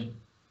weekend?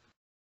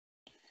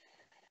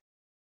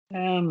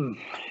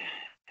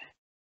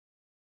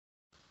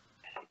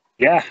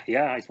 Yeah.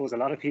 I suppose a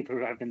lot of people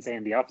have been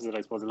saying the opposite. I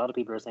suppose a lot of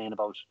people are saying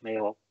about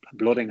Mayo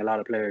blooding a lot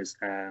of players.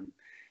 They've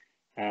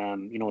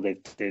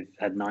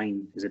had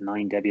 9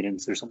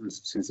 debutants or something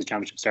since the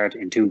championship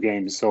started in 2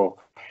 games. So,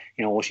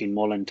 Oisin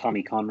Mullen,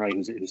 Tommy Conroy,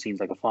 who seems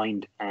like a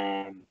find.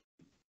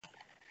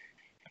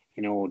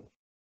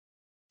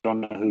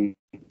 Don't know who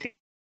these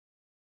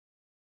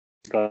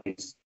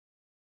guys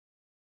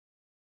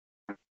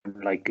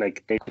like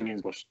they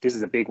Finians, but this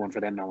is a big one for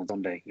them now on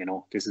Sunday.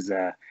 This is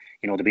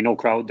there'll be no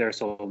crowd there,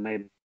 so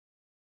maybe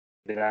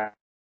that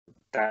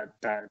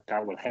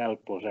will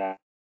help. But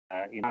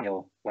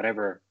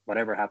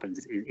whatever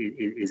happens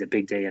is a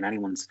big day in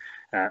anyone's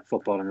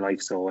football and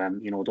life. So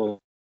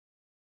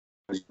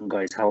those young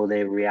guys, how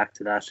they react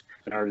to that,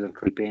 the nerves will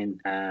creep in.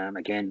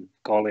 Again,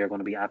 Galway are going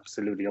to be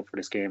absolutely up for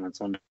this game on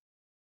Sunday.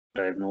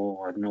 I have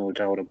no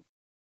doubt about.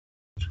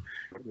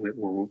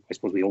 I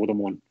suppose we owe them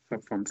one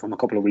from a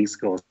couple of weeks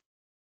ago.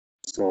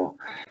 So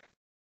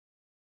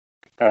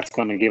that's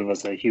going to give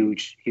us a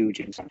huge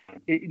insight.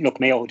 Look,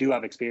 Mayo do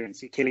have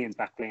experience. Killian's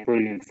back playing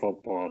brilliant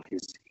football.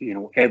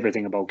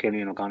 Everything about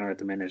Killian O'Connor at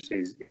the minute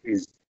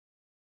is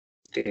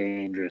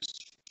dangerous.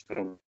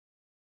 From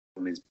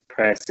his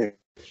pressing,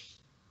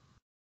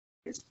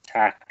 his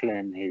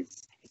tackling,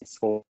 his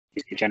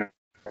general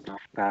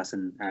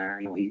passing,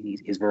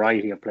 his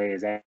variety of play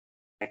is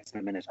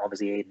excellent minute.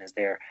 Obviously, Aidan is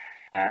there.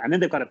 And then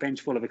they've got a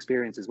bench full of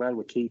experience as well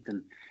with Keith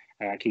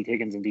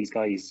Higgins and these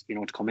guys,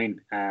 to come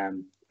in.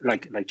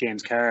 Like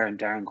James Carr and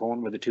Darren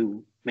Cohn were the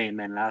 2 main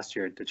men last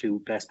year, the 2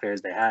 best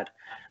players they had.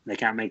 And they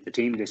can't make the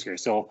team this year.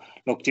 So,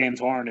 look, James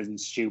Horn isn't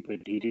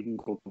stupid. He didn't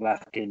go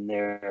back in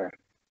there.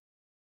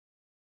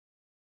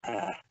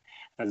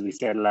 As we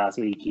said last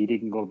week, he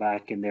didn't go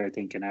back in there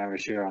thinking,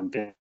 sure, I'm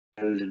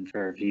building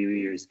for a few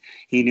years.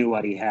 He knew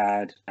what he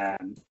had.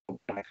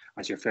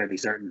 As you're fairly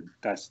certain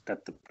that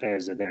the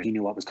players are there. He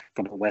knew what was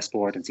coming from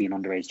Westport and seeing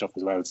underage stuff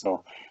as well.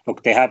 So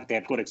look, they have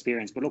good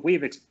experience. But look, we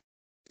have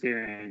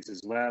experience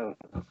as well.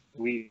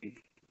 We've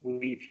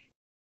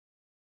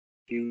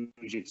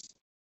huge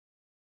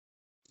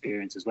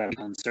experience as well.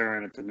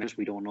 Concern at the minute,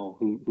 we don't know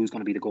who's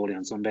going to be the goalie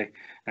on Sunday.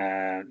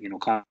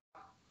 Conor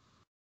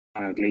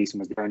Gleeson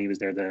was there, and he was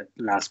there the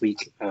last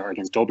week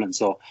against Dublin.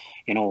 So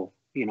on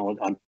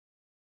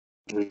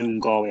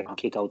Galway on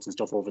kickouts and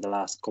stuff over the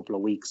last couple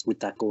of weeks with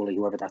that goalie,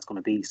 whoever that's going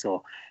to be.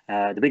 So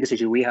the biggest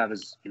issue we have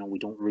is we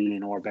don't really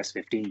know our best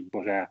 15,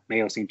 but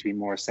Mayo seem to be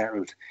more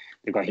settled.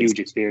 They've got huge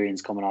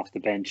experience coming off the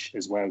bench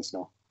as well.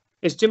 So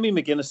is Jimmy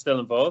McGuinness still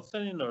involved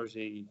then, or is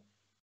he?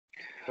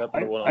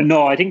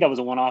 No, I think that was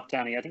a one-off,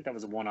 Danny. I think that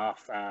was a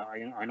one-off.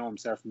 I know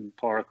himself and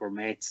Pádraig were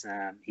mates.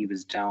 He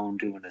was down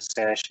doing a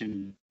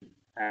session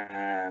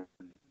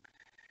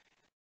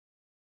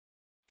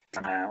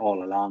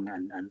all along,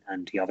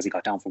 and he obviously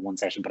got down for one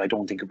session, but I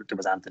don't think there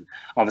was anything.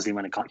 Obviously,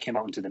 when it came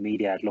out into the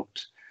media, it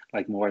looked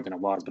like more than it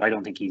was, but I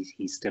don't think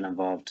he's still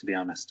involved, to be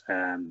honest.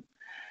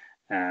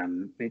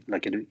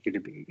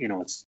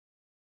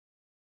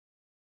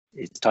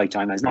 It's tight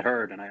time. I've not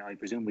heard, and I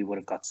presume we would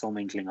have got some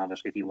inkling of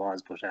it if he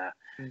was, but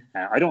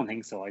I don't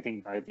think so. I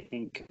think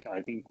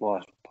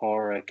what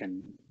Pádraig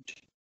and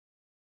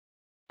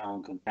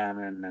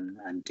Cavan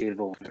and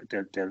Divo,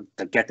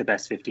 they'll get the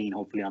best 15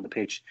 hopefully on the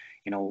pitch,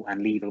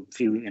 and leave a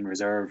few in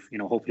reserve.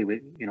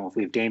 Hopefully if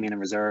we have Damien in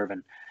reserve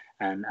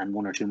and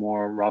one or two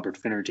more, Robert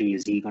Finnerty,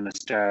 is he going to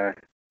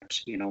start?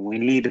 We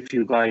need a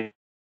few guys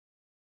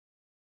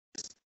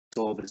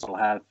so will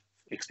have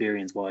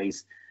experience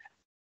wise.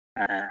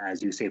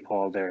 As you say,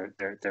 Paul, they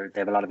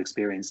have a lot of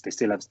experience. They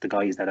still have the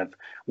guys that have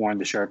worn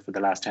the shirt for the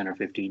last 10 or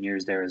 15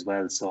 years there as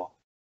well. So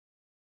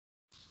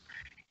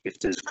if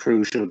there's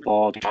crucial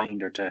ball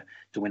behind or to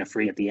win a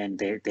free at the end,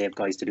 they have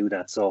guys to do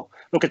that. So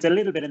look, it's a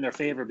little bit in their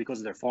favour because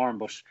of their form,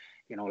 but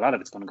a lot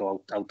of it's going to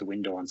go out the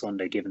window on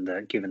Sunday, given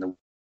the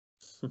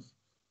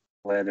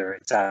weather.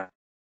 It's at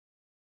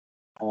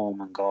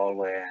home in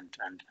Galway,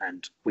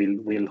 and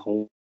we'll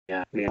hope,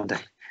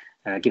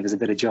 give us a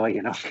bit of joy,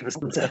 give us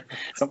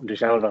something to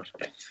shout about.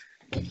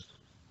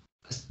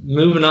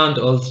 Moving on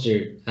to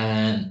Ulster,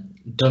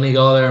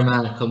 Donegal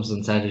Armagh comes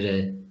on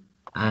Saturday.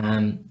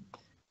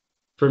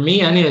 For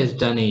me, anyways,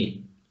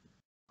 Danny,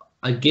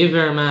 I'd give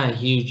Armagh a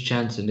huge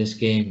chance in this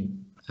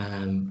game.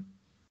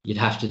 You'd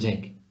have to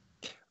think.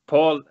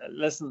 Paul,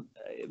 listen,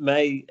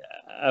 I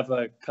have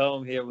a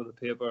column here with the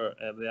paper,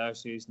 the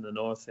Irish News in the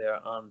North there,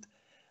 and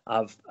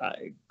I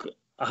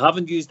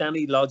haven't used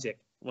any logic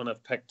when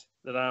I've picked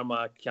that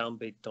Armagh can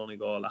beat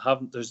Donegal.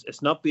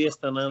 It's not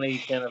based on any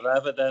kind of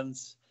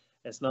evidence.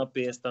 It's not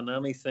based on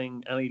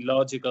anything, any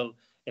logical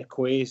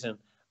equation.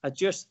 I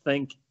just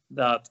think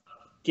that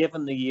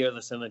given the year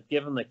that's in it,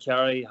 given that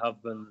Kerry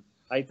have been,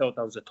 I thought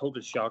that was a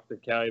total shock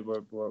that Kerry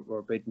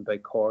were beaten by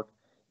Cork.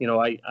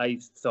 I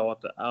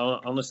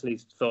honestly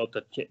thought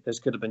that this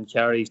could have been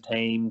Kerry's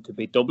time to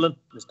beat Dublin,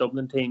 this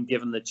Dublin team,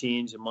 given the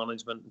change in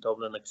management in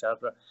Dublin,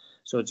 etc.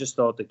 So I just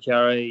thought that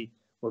Kerry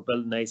were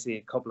building nicely,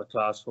 a couple of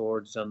class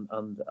forwards, and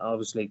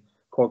obviously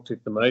Cork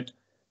took them out.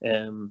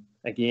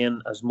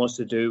 Again, as much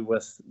to do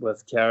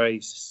with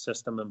Kerry's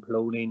system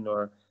imploding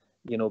or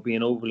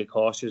being overly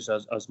cautious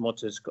as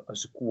much as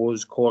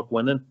was Cork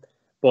winning.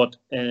 But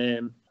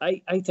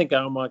I think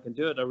Armagh can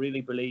do it. I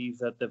really believe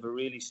that they have a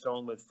really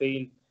strong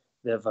midfield.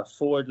 They have a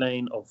forward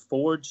line of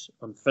forwards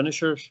and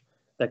finishers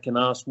that can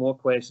ask more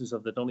questions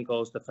of the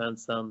Donegal's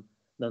defence than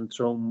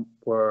Tyrone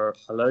were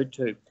allowed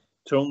to.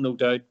 Tyrone, no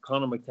doubt,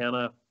 Conor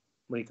McKenna,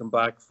 when he came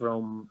back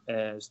from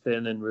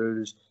staying in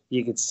rules,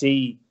 you could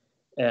see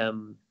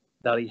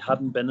that he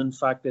hadn't been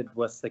infected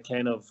with the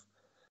kind of,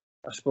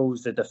 I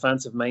suppose, the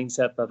defensive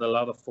mindset that a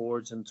lot of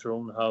forwards in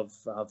Tyrone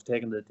have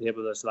taken to the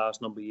table this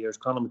last number of years.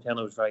 Conor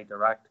McKenna was very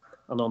direct,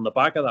 and on the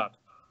back of that,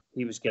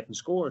 he was getting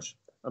scores.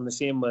 And the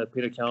same with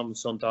Peter Cavan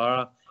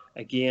Sundara.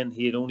 Again,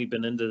 he had only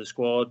been into the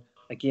squad.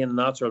 Again,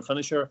 natural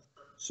finisher.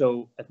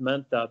 So it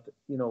meant that,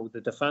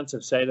 the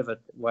defensive side of it,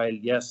 while,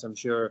 yes, I'm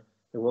sure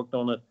they worked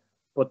on it,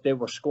 but they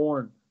were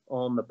scoring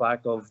on the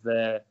back of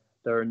their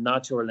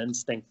natural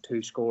instinct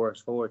to score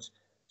as forwards.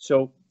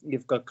 So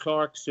you've got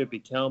Clark, Soupy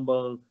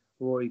Campbell,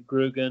 Rory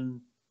Grugan,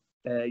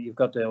 you've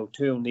got the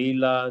two O'Neill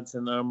lads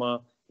in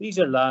Armagh. These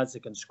are lads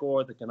that can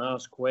score, that can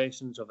ask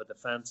questions of a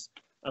defence,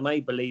 and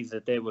I believe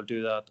that they will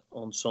do that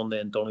on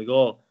Sunday in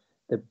Donegal.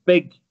 The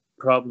big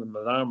problem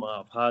that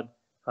Armagh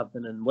have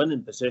been in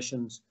winning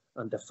positions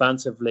and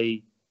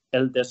defensively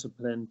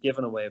ill-disciplined,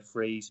 giving away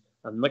frees,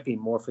 and Mickey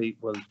Murphy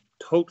will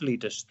totally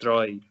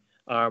destroy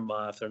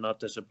Armagh if they're not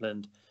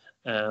disciplined.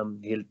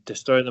 He'll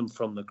destroy them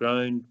from the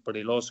ground, but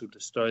he'll also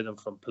destroy them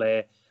from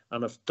play.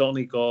 And if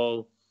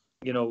Donegal,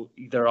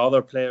 their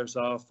other players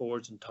are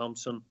forwards and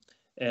Thompson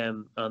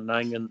and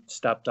Langan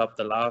stepped up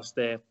the last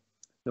day,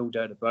 no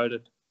doubt about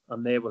it,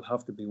 and they will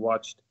have to be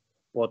watched.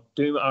 But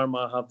do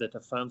Armagh have the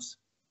defence?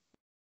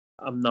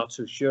 I'm not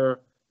so sure.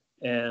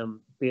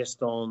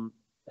 Based on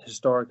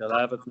historical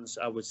evidence,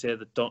 I would say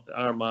that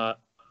Armagh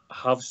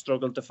have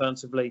struggled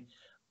defensively,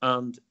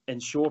 and in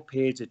short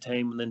periods of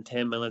time, within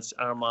 10 minutes,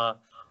 Armagh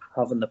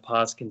have in the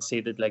past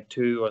conceded like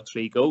 2 or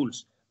 3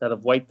 goals that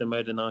have wiped them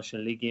out of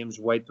National League games,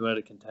 wiped them out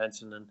of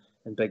contention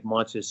in big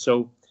matches.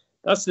 So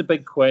that's the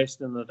big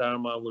question that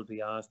Armagh will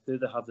be asked. Do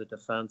they have the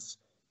defence?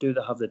 Do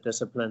they have the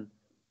discipline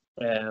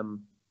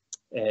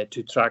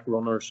to track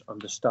runners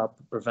and to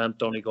prevent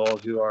Donegal,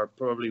 who are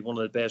probably one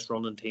of the best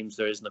running teams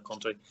there is in the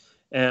country?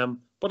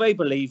 But I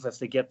believe if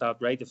they get that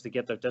right, if they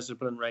get their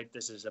discipline right,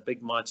 this is a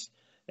big match,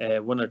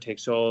 winner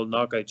takes all,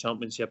 knockout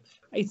championship.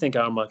 I think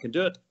Armagh can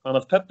do it, and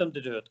I've picked them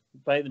to do it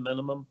by the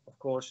minimum, of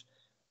course.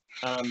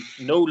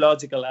 No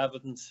logical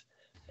evidence,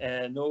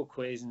 no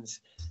equations,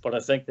 but I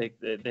think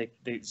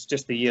it's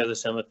just the year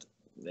that's in it.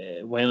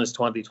 when has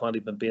 2020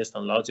 been based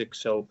on logic?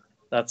 So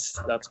that's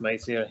my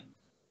theory.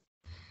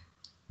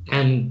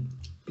 And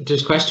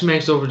there's question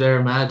marks over their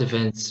Armagh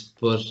defence,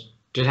 but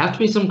there'd have to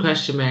be some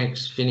question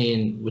marks,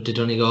 Finian, with the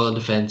Donegal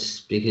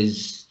defence,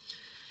 because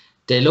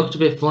they looked a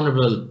bit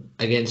vulnerable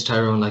against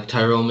Tyrone. Like,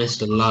 Tyrone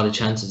missed a lot of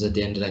chances at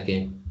the end of that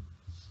game.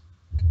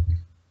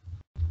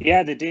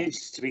 Yeah, they did,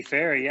 to be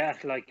fair. Yeah,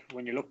 like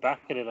when you look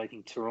back at it, I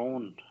think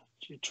Tyrone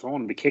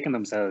be kicking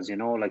themselves, you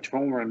know. Like,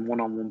 Tyrone were in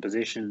one-on-one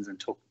positions and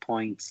took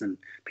points, and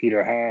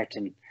Peter Hart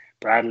and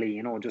Bradley,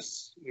 you know,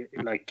 just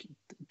like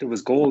there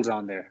was goals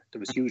on there.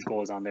 There was huge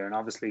goals on there, and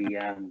obviously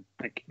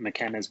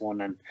McKenna's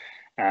one,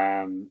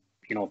 and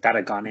you know, if that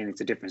had gone in,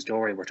 it's a different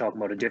story. We're talking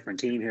about a different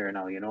team here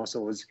now, you know.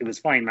 So it was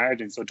fine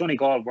margins. So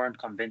Donegal weren't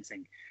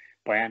convincing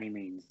by any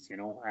means, you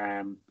know.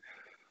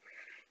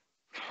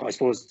 I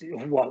suppose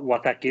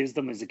what that gives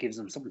them is it gives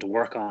them something to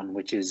work on,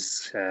 which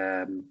is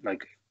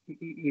like,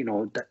 you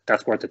know,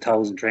 that's worth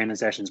 1,000 training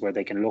sessions where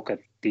they can look at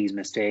these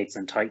mistakes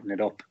and tighten it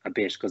up a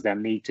bit, because they'll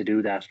need to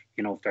do that,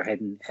 you know, if they're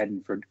heading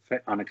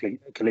on a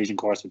collision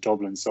course with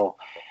Dublin. So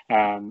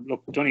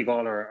look,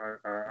 Donegal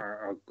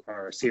are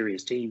a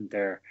serious team.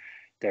 They're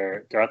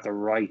at the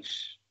right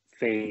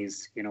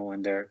phase, you know,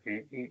 in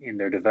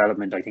their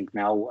development. I think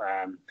now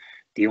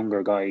the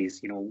younger guys,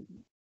 you know,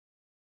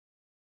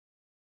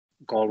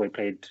 Galway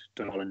played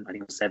Donegal, I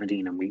think it was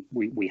 17, and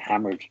we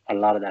hammered a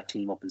lot of that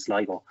team up in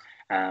Sligo.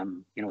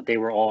 You know, they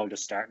were all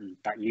just starting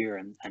that year,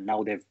 and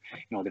now they've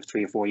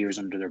 3 or 4 years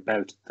under their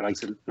belt. The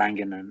likes of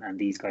Langan and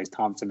these guys,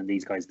 Thompson and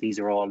these guys, these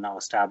are all now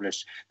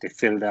established. They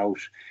filled out.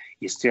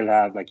 You still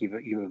have, like, you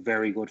have a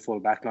very good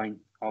full back line.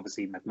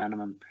 Obviously,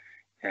 McManamon,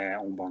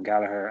 Owen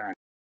Gallagher, and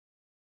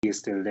he is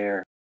still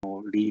there, you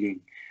know,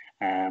 leading.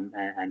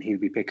 And he'll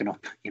be picking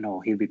up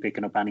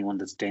anyone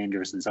that's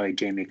dangerous inside,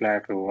 Jamie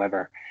Clark or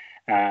whoever.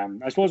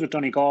 I suppose with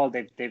Donegal,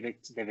 they've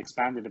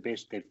expanded a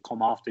bit. They've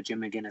come off the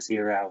Jim McGuinness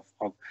era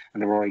of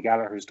and the Rory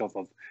Gallagher stuff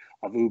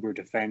of uber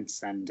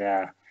defence, and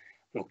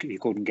look, you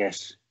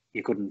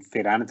couldn't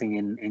fit anything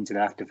into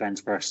that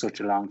defence for such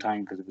a long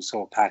time because it was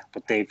so packed.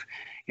 But they've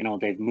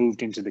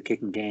moved into the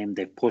kicking game.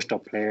 They've pushed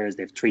up players.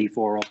 They've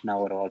 3-4 up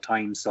now at all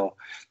times. So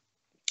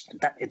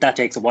that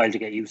takes a while to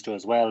get used to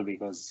as well,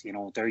 because, you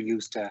know, they're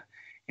used to,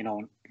 you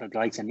know, the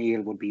likes of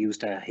Neil would be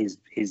used to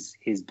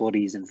his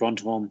buddies in front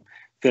of him,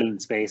 filling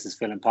spaces,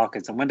 filling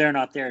pockets, and when they're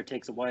not there, it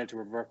takes a while to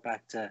revert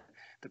back to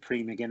the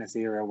pre-McGuinness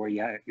era where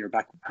you're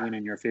back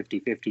winning your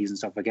 50-50s and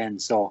stuff again.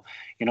 So,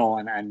 you know,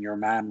 and your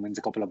man wins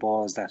a couple of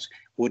balls that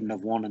wouldn't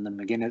have won in the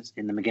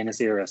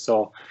McGuinness era.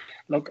 So,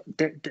 look,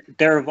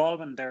 they're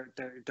evolving. They're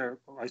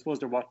I suppose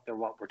they're what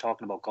we're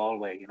talking about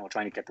Galway. You know,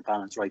 trying to get the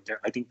balance right there.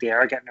 I think they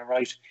are getting it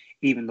right,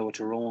 even though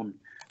Tyrone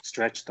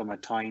stretched them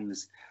at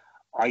times.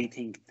 I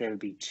think they'll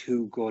be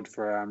too good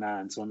for Armagh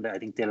on Sunday. I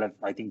think they'll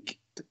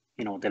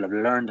have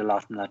learned a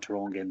lot from that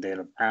Tyrone game. They'll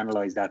have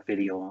analysed that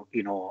video,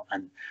 you know,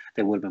 and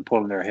they would have been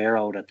pulling their hair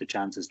out at the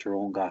chances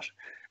Tyrone got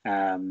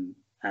in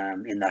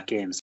that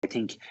game. So I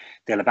think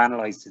they'll have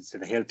analysed it to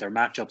the hilt. Their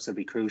matchups will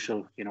be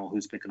crucial. You know,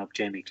 who's picking up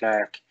Jamie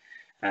Clark,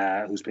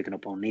 who's picking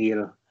up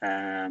O'Neill.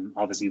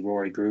 Obviously,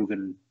 Rory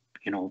Grugan,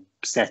 you know,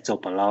 sets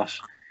up a lot.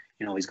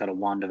 You know, he's got a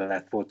wand of a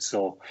left foot.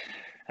 So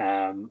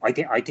I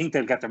think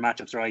they'll get their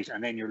matchups right.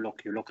 And then you're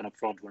looking up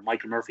front. When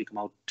Michael Murphy come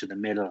out to the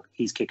middle,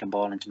 he's kicking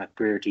ball into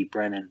McBrearty,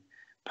 Brennan,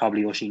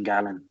 probably Oisin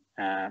Gallen,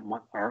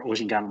 or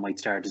Oisin Gallen might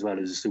start as well,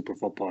 as a super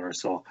footballer.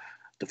 So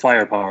the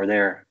firepower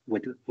there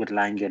with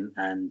Langan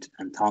and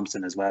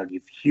Thompson as well.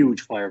 You've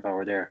huge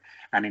firepower there.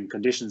 And in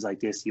conditions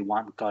like this, you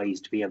want guys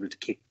to be able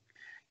to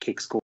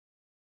kick score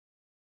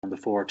on the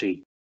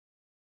 40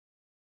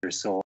 or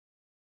so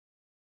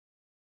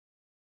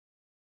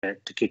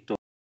to kick those.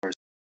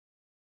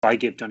 I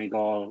give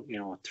Donegal, you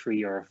know, a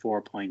 3 or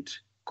 4 point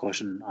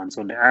cushion on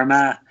Sunday.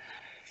 Armagh,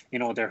 you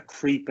know, they're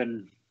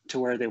creeping to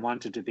where they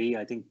wanted to be.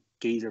 I think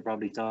Geezer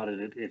probably thought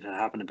it had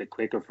happened a bit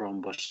quicker for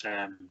him, but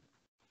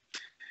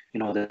you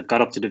know, they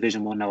got up to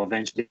Division 1 now.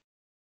 Eventually,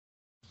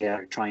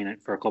 they're trying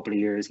it for a couple of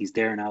years. He's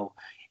there now.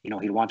 You know,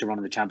 he'll want to run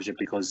in the championship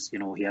because, you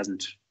know, he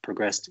hasn't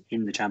progressed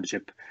in the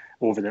championship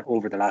over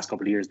the last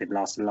couple of years. They've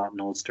lost a lot in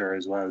Ulster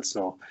as well,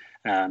 so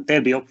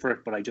they'll be up for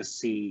it. But I just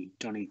see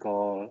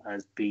Donegal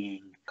as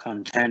being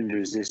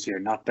contenders this year,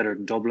 not better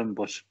than Dublin,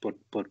 but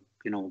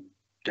you know,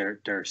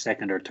 they're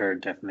second or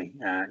third definitely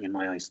in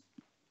my eyes.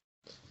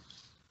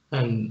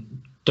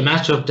 The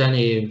matchup,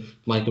 Danny, of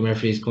Michael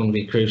Murphy is going to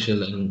be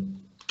crucial,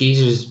 and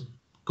Geezer's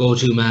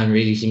go-to man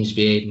really seems to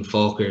be Aidan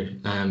Falker.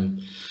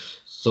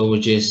 So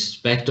would you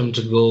expect them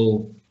to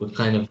go with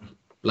kind of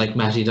like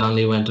Matty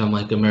Donnelly went on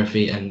Michael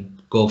Murphy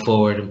and go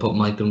forward and put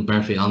Michael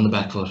Murphy on the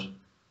back foot?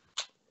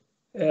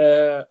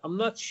 I'm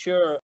not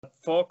sure.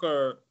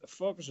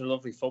 Falker's a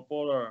lovely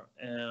footballer,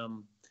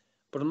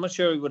 but I'm not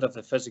sure he would have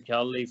the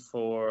physicality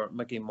for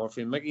Mickey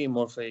Murphy. Mickey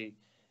Murphy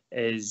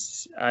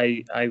is,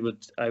 I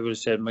would have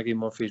said Mickey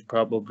Murphy is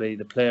probably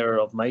the player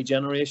of my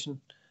generation.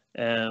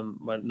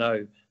 But now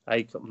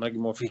Mickey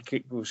Murphy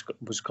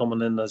was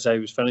coming in as I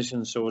was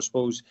finishing, so I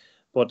suppose.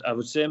 But I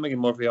would say Mickey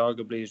Murphy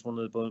arguably is one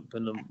of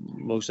the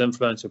most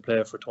influential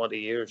player for 20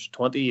 years.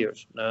 20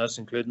 years. Now, that's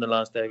including the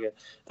last decade.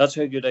 That's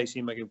how good I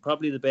see Mickey.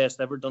 Probably the best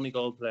ever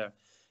Donegal player.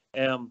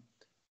 It's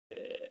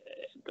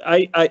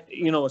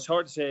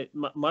hard to say.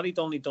 Matty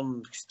Donnelly done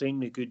an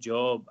extremely good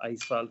job, I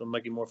felt, on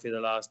Mickey Murphy the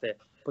last day.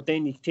 But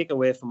then you take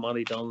away from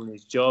Matty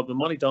Donnelly's job, and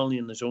Matty Donnelly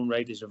in his own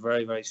right is a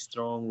very, very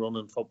strong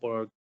running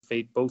footballer,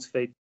 both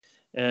feet.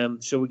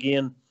 So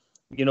again,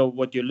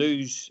 what you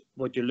lose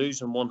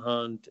on one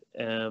hand,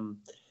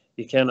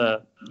 you kind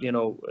of,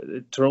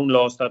 Tyrone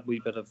lost that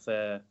wee bit of,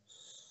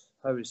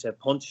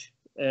 punch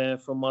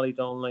from Matty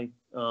Donnelly,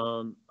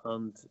 and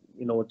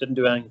it didn't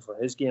do anything for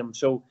his game.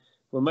 So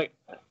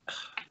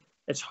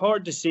it's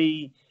hard to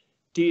see.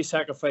 Do you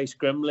sacrifice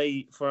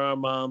Grimley for our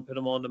man, put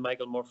him on to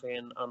Michael Murphy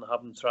and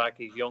have him track?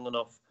 He's young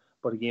enough,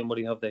 but again, would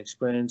he have the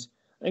experience?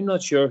 I'm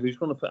not sure who's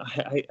going to put.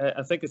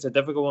 I think it's a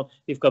difficult one.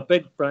 You've got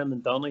big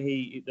Brendan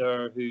Donaghy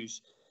there,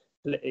 who's,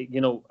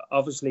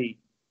 obviously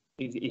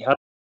he had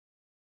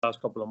the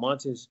last couple of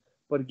matches,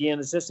 but again,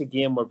 is this a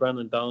game where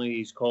Brendan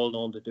Donaghy is called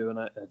on to do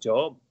a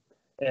job?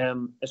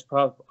 It's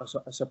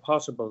a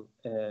possible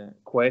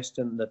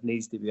question that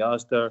needs to be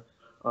asked there.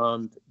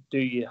 And do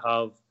you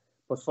have?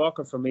 But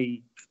Falker, for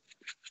me,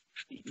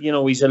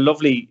 he's a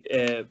lovely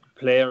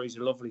player. He's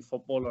a lovely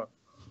footballer.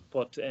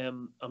 But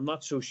I'm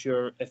not so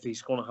sure if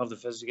he's going to have the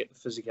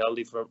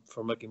physicality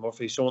for Mickey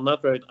Murphy. So on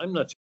that route, I'm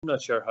not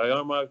sure how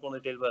Armagh are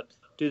going to deal with it.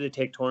 Do they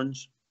take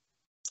turns?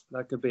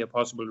 That could be a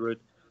possible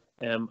route.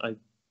 It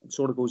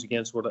sort of goes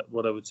against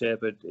what I would say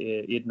about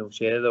Aidan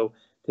O'Shea, though,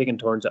 taking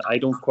turns. I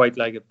don't quite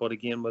like it. But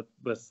again,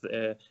 with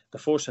the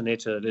force of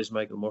nature that is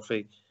Michael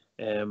Murphy,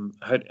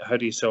 how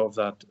do you solve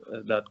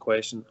that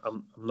question?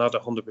 I'm not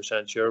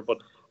 100% sure. But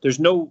there's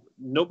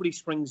nobody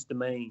springs to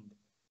mind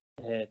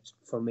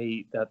for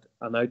me that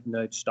an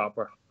out-and-out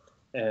stopper.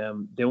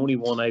 The only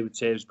one I would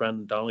say is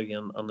Brendan Donaghy,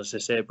 and as I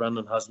say,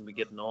 Brendan hasn't been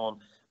getting on,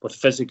 but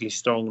physically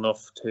strong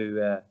enough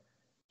to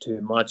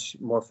match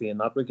Murphy in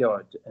that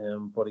regard.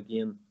 But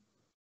again,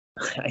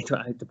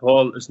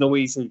 Paul, there's no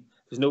easy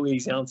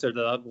answer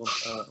to that one.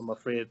 I'm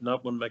afraid,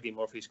 not when Mickey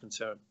Murphy's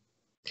concerned.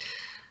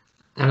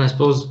 And I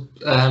suppose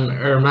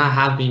Armagh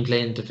have been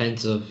playing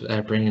defensive,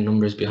 bringing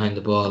numbers behind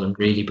the ball and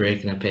really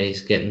breaking at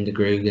pace, getting the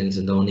Grugans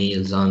and the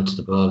O'Neills onto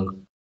the ball.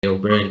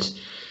 Burns.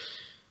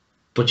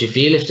 But you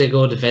feel if they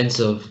go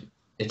defensive,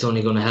 it's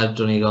only going to help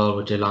Donegal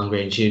with their long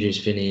range shooters,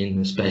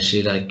 Finian,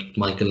 especially like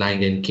Michael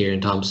Langan,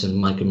 Kieran Thompson,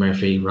 Michael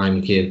Murphy,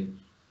 Ryan McHugh.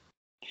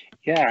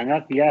 Yeah,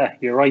 and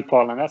you're right,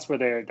 Paul, and that's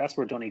where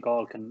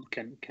Donegal can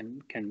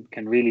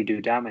really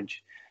do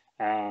damage.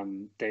 They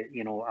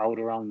out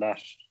around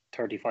that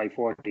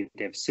 35-40,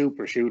 they have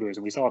super shooters,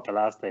 and we saw it the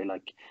last day.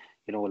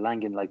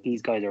 Langan,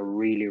 these guys are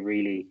really,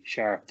 really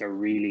sharp. They're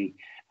really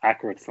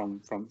accurate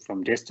from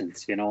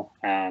distance.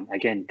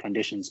 Again,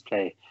 conditions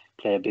play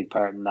a big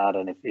part in that,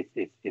 and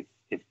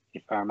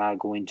if Armagh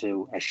go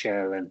into a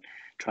shell and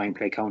try and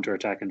play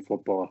counter-attacking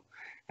football,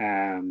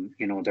 they're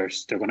going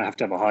to have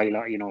to have a high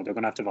line. They're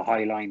going to have to have a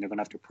high line. They're going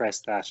to have to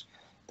press that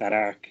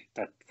arc,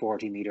 that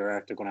 40-meter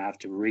arc. They're going to have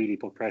to really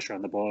put pressure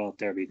on the ball out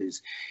there,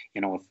 because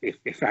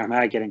if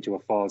Armagh get into a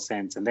false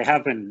sense, and they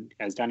have been,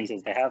 as Danny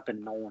says, they have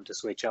been known to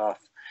switch off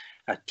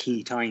at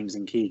key times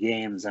in key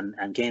games, and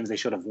games they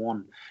should have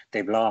won,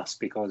 they've lost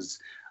because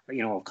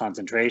of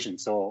concentration.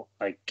 So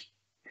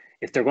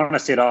if they're going to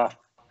sit off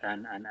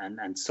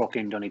and suck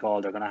in Donegal,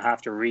 they're going to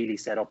have to really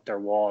set up their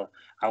wall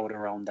out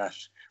around that,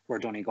 where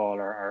Donegal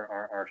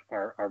are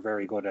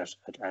very good at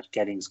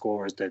getting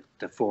scores, the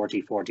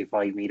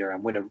 40-45 meter,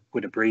 and with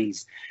a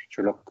breeze.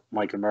 Sure, look,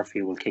 Michael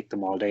Murphy will kick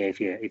them all day if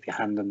you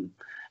hand them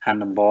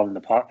ball in the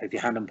ball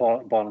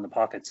in the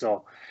pocket.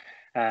 So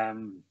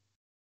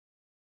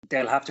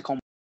they'll have to come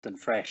in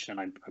fresh, and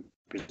I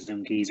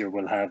presume Geezer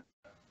will have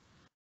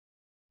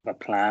a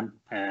plan.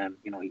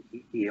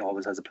 He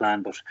always has a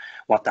plan, but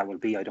what that will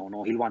be, I don't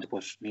know. He'll want to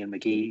push Neil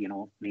McGee.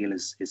 Neil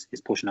is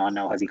pushing on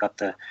now. Has he got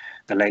the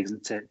legs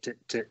to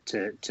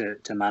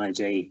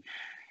manage a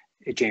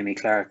Jamie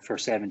Clark for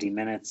 70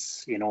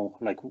 minutes?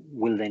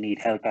 Will they need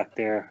help back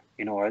there?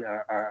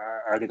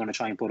 Are they going to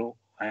try and put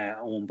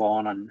Owen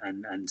Bawn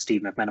and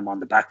Steve McMenamin on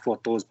the back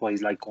foot? Those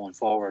boys like going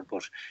forward,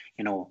 but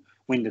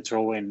win the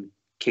throw in,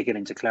 kick it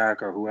into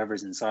Clark or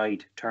whoever's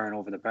inside, turn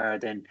over the bar,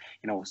 then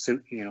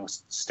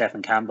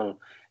Stephen Campbell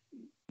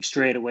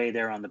straight away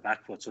there on the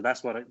back foot. So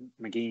that's what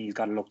McGeeney's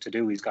got to look to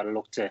do. He's got to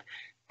look to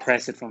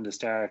press it from the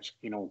start,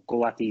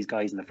 go at these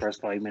guys in the first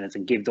 5 minutes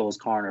and give those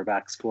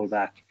cornerbacks,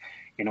 fullback,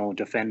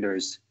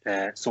 defenders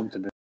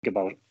something to think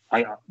about.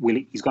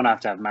 He's going to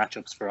have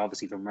matchups for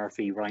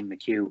Murphy, Ryan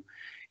McHugh.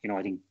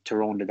 I think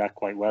Tyrone did that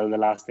quite well the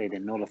last day. They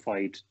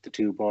nullified the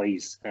two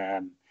boys,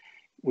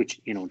 which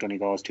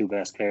Donegal's two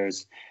best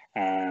players.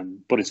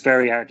 But it's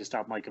very hard to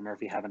stop Michael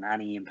Murphy having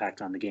any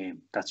impact on the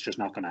game. That's just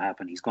not going to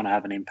happen. He's going to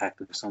have an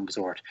impact of some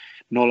sort.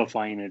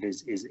 Nullifying it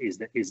is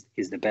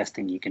the best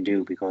thing you can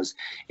do, because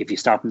if you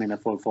stop him in a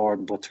full forward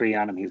and put three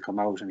on him, he'll come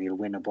out and he'll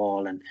win a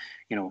ball, and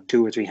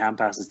 2 or 3 hand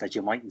passes that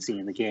you mightn't see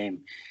in the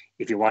game.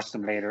 if you watch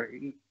them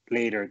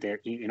later, there,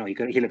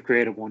 he'll have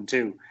created one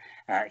too.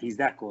 He's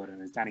that good,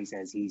 and as Danny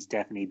says, he's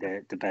definitely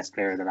the best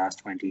player of the last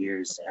 20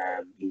 years.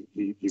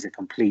 He's a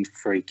complete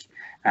freak.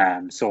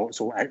 So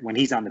when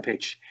he's on the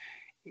pitch,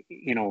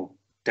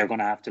 they're going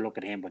to have to look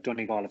at him. But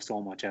Donegal have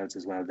so much else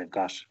as well. They've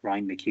got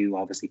Ryan McHugh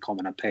obviously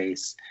coming at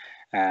pace.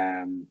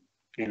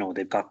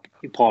 They've got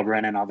Paul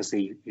Brennan,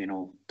 obviously.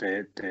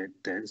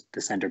 The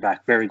centre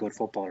back, very good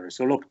footballer.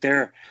 So look,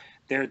 they're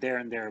there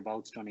and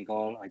thereabouts.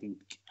 Donegal, I think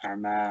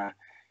Armagh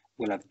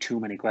will have too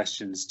many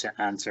questions to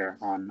answer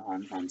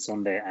on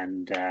Sunday,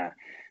 and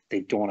they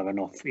don't have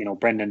enough.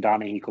 Brendan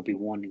Donaghy, he could be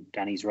one.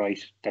 Danny's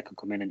right, that could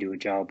come in and do a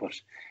job, but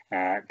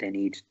they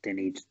need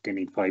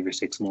 5 or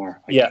 6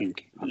 more. I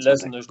think.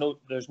 Listen, there's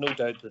no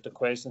doubt that the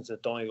questions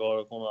that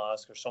Donegal are going to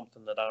ask are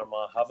something that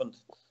Armagh haven't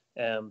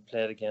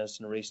played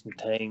against in recent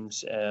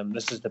times.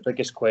 This is the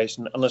biggest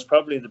question, and it's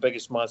probably the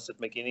biggest match that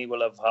McGinney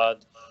will have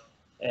had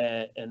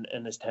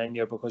in his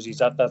tenure, because he's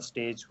at that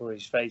stage where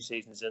he's 5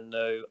 seasons in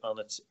now, and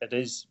it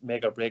is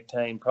make or break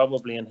time,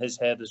 probably in his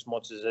head as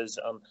much as his.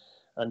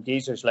 And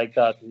geezers like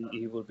that,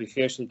 he will be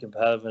fiercely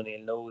competitive, and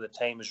he'll know the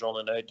time is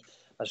running out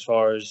as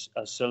far as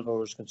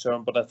silver is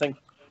concerned. But I think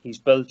he's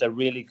built a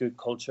really good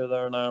culture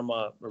there in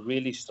Armagh, a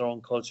really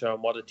strong culture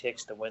and what it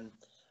takes to win.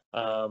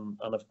 And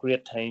a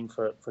great time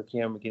for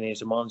Kieran McGinney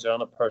as a manager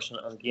and a person.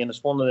 And again,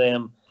 it's one of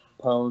them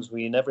panels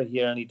where you never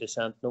hear any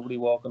dissent, nobody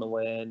walking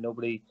away,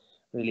 nobody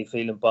really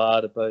feeling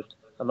bad about,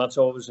 and that's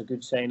always a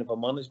good sign of a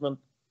manager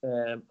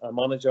and a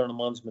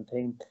management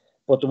team.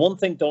 But the one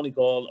thing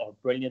Donegal are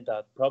brilliant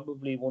at,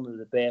 probably one of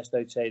the best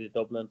outside of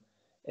Dublin,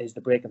 is the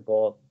breaking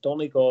ball.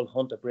 Donegal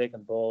hunt a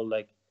breaking ball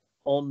like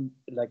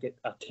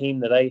a team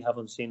that I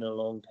haven't seen in a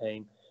long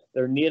time.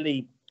 They're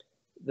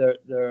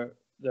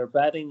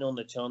betting on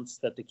the chance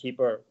that the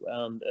keeper,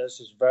 and this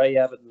is very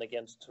evident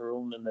against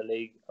Tyrone in the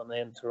league and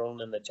then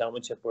Tyrone in the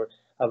championship, where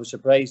I was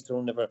surprised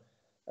Tyrone never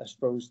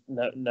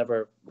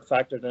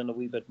factored in a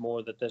wee bit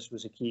more that this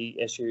was a key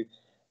issue.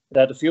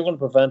 That if you're going to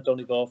prevent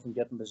Donegal from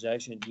getting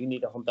possession, you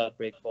need to hunt that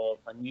break ball,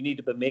 and you need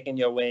to be making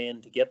your way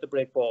in to get the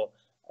break ball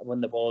when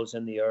the ball's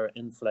in the air,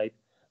 in flight.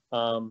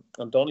 And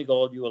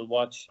Donegal, you will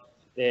watch,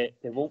 they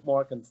won't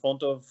mark in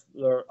front of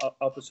their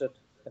opposite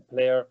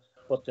player,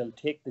 but they'll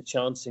take the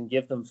chance and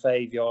give them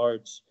 5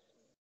 yards.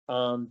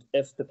 And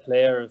if the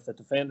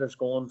defender's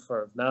going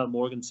for, if Niall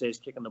Morgan says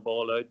kicking the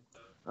ball out,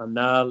 and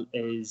Niall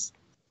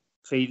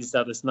feels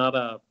that it's not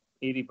a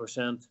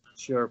 80%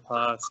 sure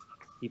pass,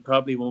 he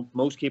probably won't.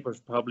 Most keepers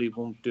probably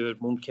won't do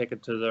it, won't kick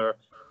it to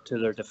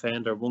their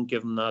defender, won't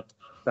give them that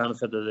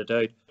benefit of the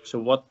doubt. So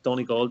what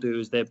Donegal do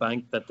is they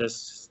bank that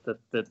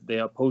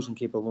the opposing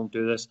keeper won't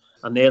do this,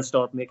 and they'll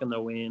start making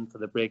their way in for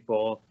the break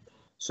ball.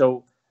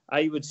 So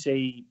I would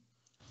see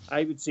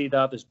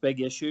that as big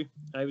issue.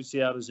 I would see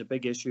that as a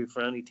big issue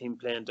for any team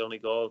playing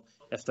Donegal.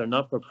 If they're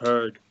not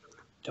prepared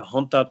to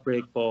hunt that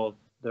break ball,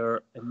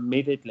 they're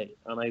immediately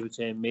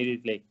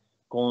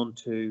going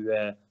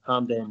to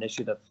hand the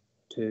initiative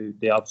to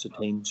the opposite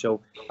team.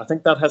 So I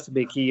think that has to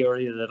be a key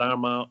area that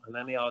Armagh and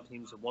any other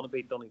teams that want to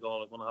beat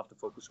Donegal are going to have to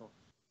focus on.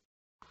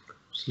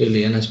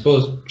 Absolutely, and I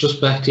suppose just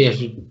back to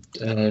you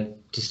to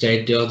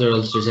start the other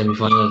Ulster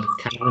semi-final,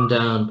 Cavan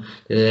down,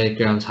 the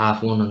ground's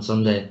 1:30 on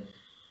Sunday.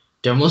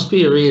 There must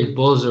be a real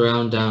buzz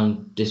around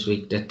down this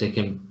week that they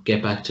can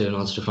get back to an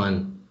Ulster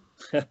final.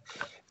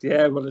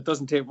 Yeah, well, it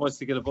doesn't take much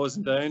to get a buzz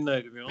in down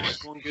now, to be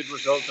honest. One good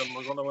result and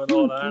we're going to win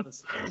all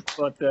Ireland.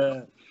 But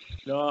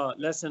no,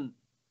 listen,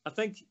 I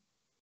think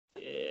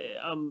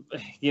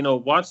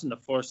watching the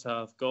first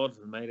half, God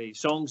Almighty,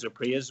 Songs of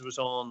Praise was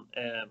on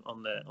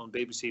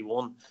BBC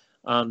One,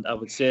 and I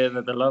would say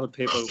that a lot of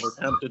people were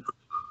tempted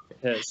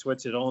to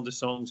switch it on to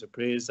Songs of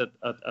Praise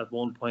at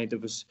one point. It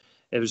was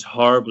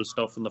horrible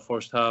stuff in the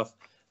first half,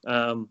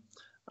 and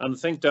I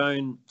think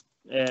down.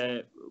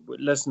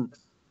 Listen,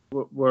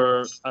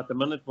 we're at the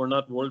minute we're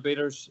not world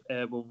beaters,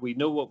 but we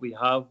know what we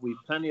have.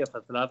 We've plenty of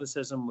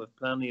athleticism, with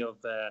plenty of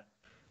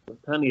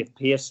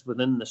pace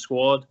within the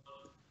squad.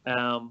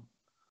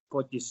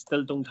 But you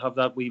still don't have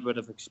that wee bit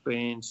of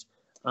experience.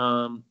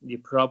 You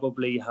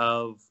probably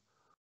have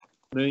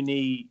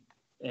Mooney,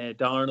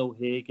 Darren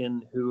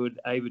O'Hagan, who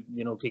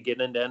could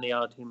get into any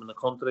other team in the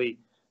country.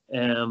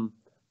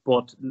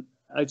 But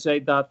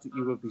outside that,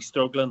 you would be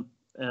struggling.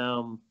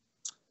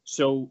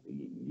 So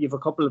you have a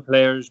couple of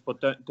players, but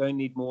don't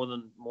need more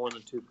than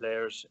 2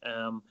 players.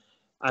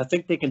 I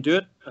think they can do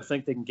it. I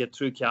think they can get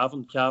through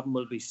Cavan. Cavan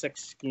will be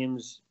 6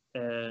 games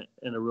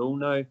in a row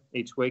now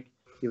each week.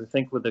 You would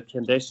think with the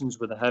conditions,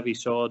 with the heavy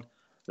sod,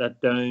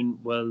 that Down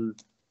will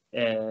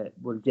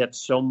get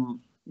some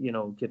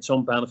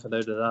benefit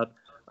out of that.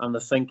 And I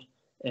think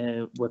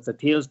with the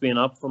tails being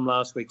up from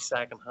last week's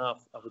second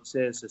half, I would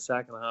say it's the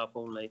second half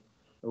only.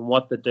 And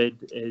what they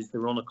did is they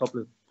run a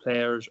couple of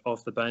players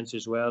off the bench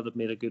as well that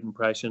made a good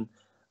impression.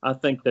 I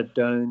think that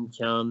Down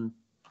can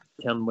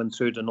win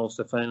through to the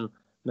Ulster final.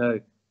 Now,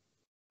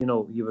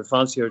 you would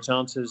fancy your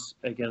chances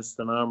against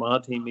an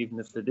Armagh team, even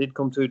if they did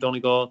come through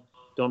Donegal.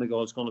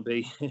 Donegal's going to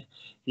be,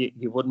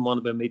 you wouldn't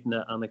want to be meeting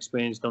an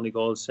experienced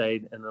Donegal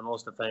side in an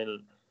Ulster final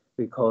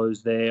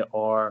because they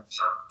are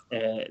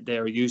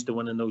used to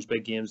winning those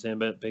big games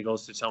and big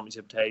Ulster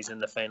Championship ties in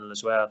the final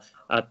as well.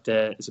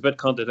 It's a bit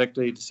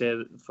contradictory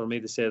for me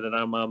to say that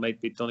Armagh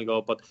might beat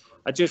Donegal, but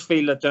I just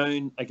feel that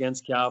down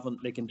against Cavan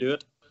they can do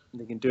it.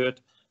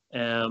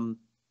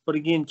 But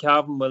again,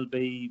 Cavan will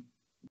be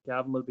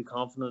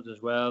confident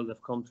as well.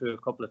 They've come through a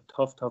couple of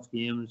tough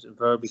games and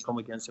verbally come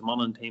against a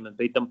Monaghan team and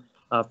beat them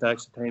after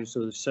extra time.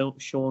 So they've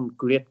shown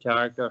great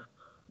character,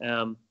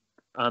 and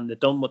they've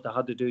done what they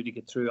had to do to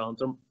get through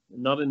Antrim.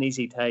 Not an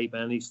easy tie by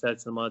any stretch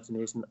of the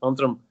imagination.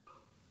 Antrim,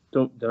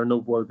 they're no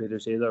world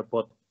beaters either,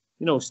 but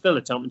still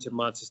a championship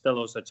match. It's still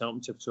also a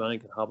championship, so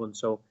anything can happen.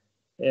 So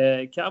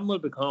Cavan will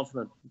be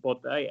confident,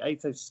 but I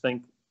just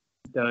think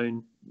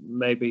Down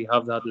maybe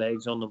have that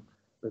legs on them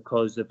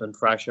because they've been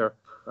fresher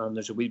and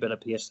there's a wee bit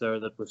of pace there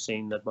that we've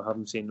seen that we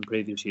haven't seen in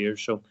previous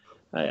years. So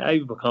I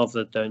would be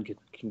confident Down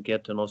can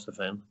get to an Ulster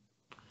final.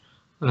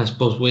 And I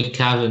suppose with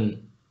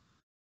Cavan,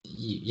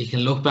 you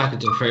can look back at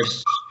the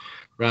first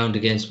round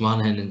against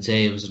Monaghan and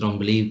say it was an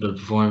unbelievable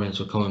performance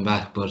with coming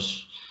back, but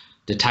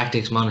the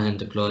tactics Monaghan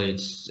deployed,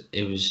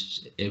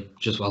 it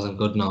just wasn't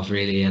good enough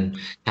really, and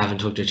Cavan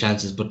took their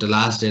chances. But the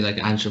last day,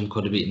 like Antrim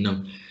could have beaten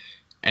them.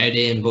 Are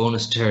they in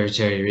bonus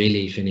territory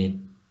really,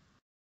 Finian?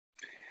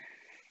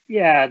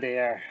 Yeah, they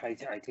are. I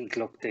think,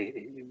 look,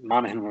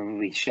 Monaghan will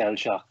be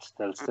shell-shocked.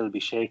 They'll still be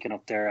shaking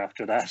up there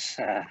after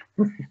that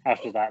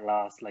after that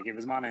loss. Like, it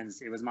was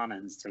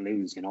Monaghan's to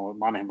lose,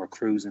 Monaghan were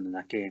cruising in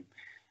that game,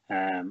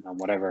 and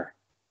whatever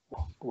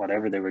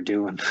they were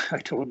doing, I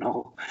don't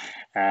know.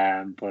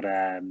 But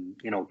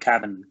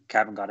Cavan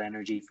got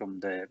energy from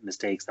the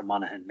mistakes that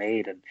Monaghan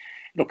made. And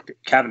look,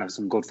 Cavan have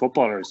some good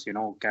footballers,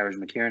 Garage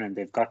McKiernan.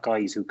 They've got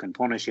guys who can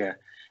punish you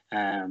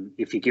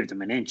if you give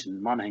them an inch,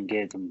 and Monaghan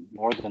gave them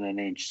more than an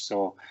inch.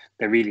 So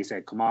they really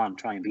said, come on,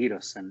 try and beat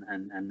us. And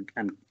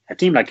a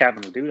team like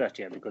Cavan will do that,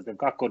 yeah, because they've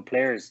got good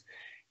players,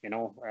 and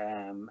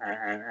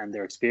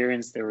they're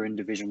experienced. They were in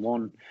Division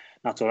 1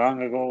 not so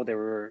long ago. They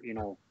were,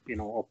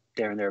 up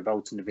there and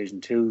thereabouts in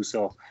Division 2.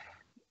 So,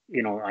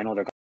 I know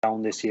they're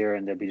down this year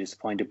and they'll be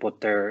disappointed,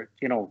 but they're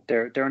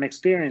an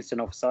experienced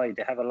enough side.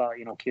 They have a lot,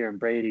 Kieran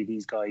Brady,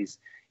 these guys,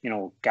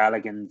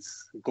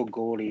 Galligan's good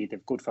goalie.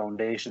 They've good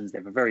foundations. They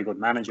have a very good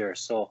manager.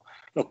 So,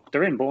 look,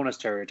 they're in bonus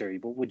territory,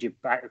 but would you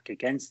back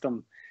against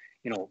them?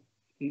 You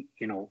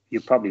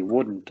probably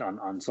wouldn't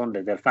on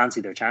Sunday. They'll fancy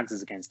their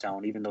chances against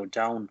Down, even though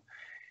Down,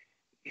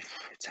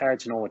 it's hard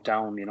to know what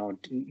Down,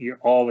 you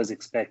always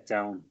expect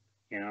Down,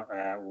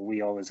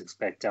 we always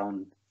expect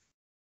Down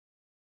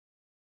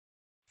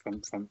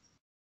from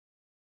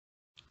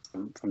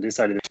this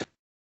side of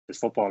there's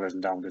footballers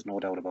and Down, there's no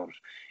doubt about it.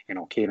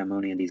 Caelan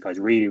Mooney and these guys,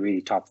 really,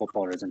 really top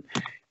footballers, and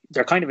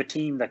they're kind of a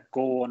team that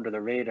go under the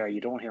radar.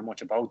 You don't hear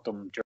much about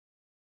them.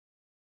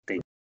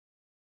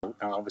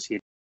 Obviously,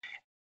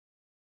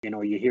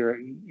 you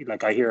hear,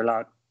 like I hear a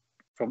lot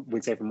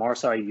from our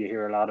side, you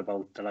hear a lot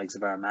about the likes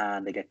of Armagh,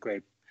 and they get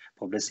great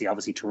publicity.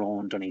 Obviously,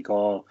 Tyrone,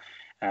 Donegal,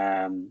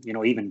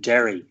 even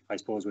Derry, I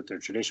suppose, with their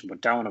tradition,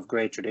 but Down of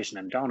great tradition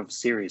and Down of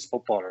serious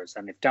footballers.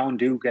 And if Down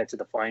do get to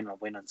the final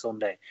win on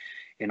Sunday,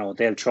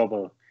 they'll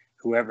trouble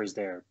whoever's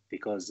there,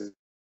 because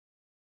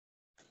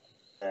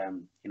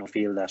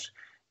feel that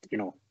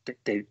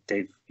they've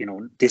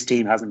this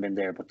team hasn't been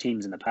there, but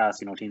teams in the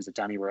past, teams that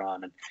Danny were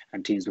on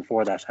and teams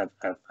before that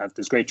have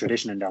this great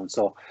tradition in Down.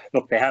 So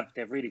look,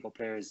 they've really good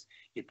players.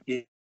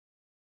 You'd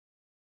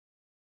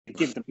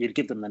give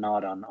them the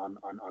nod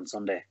on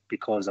Sunday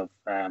because of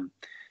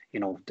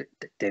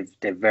they've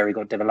very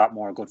good. They've a lot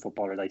more good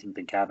footballers, I think,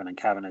 than Cavan, and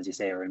Cavan, as you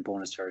say, are in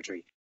bonus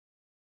territory.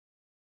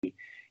 You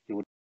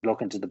would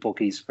look into the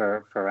bookies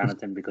for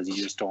anything, because you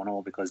just don't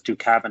know, because do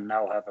Cavan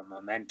now have a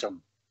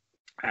momentum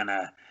and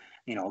a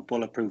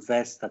bulletproof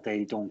vest that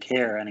they don't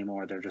care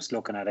anymore? They're just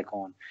looking at it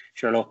going,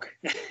 sure, look,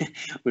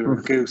 we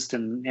were goosed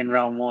in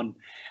round 1.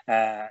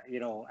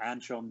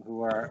 Antrim,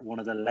 who are one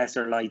of the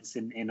lesser lights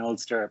in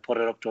Ulster, put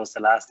it up to us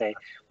the last day.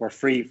 We're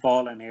free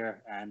falling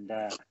here, and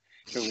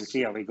sure, we'll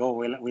see how we go.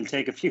 We'll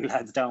take a few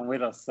lads down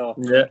with us. So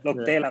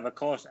they'll have a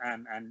cut,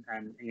 and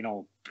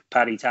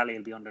Paddy Tally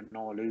will be under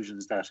no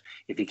illusions that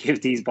if you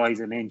give these boys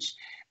an inch,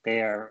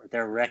 they're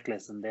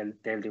reckless, and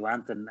they'll do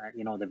anything.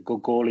 They've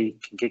good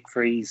goalie, can kick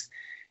frees.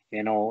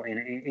 In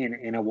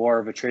a war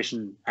of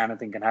attrition,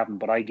 anything can happen.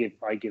 But I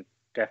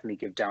definitely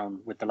give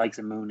Down, with the likes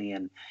of Mooney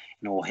and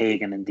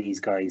Hagan and these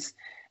guys.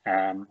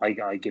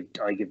 I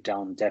give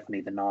Down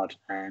definitely the nod,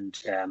 and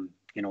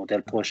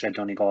they'll push a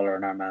Donegal or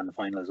an Armagh in the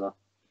final as well.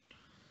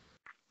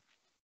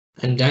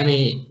 And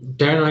Darren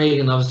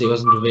O'Hagan obviously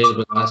wasn't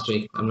available last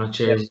week. I'm not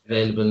sure he's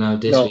available now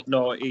this week.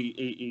 No,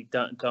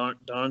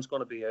 Darren's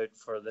going to be out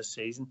for this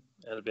season.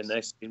 It'll be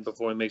next season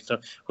before he makes it,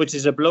 which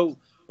is a blow.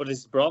 But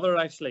his brother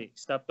actually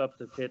stepped up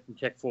to the plate and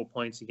kicked 4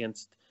 points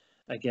against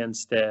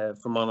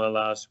Fermanagh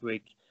last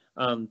week.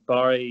 And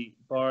Barry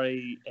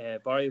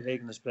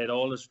O'Hagan has played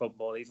all his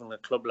football, even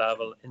at club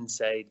level,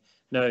 inside.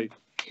 Now,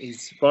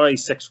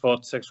 Barry's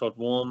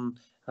 6'1",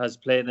 has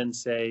played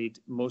inside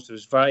most of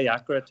his, very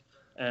accurate,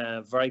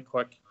 very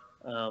quick,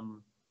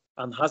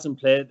 and hasn't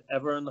played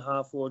ever in the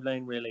half-forward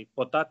line really.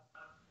 But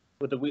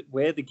with the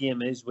way the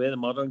game is, where the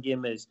modern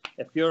game is,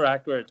 if you're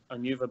accurate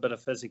and you have a bit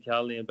of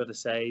physicality and a bit of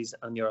size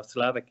and you're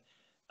athletic,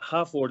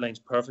 half forward line's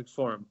perfect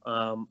for him.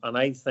 And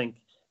I think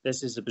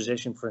this is the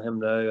position for him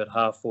now at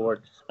half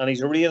forward. And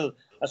he's a real,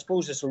 I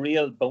suppose it's a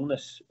real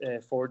bonus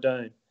for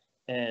Down.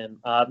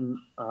 Adding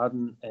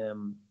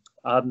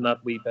that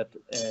wee bit,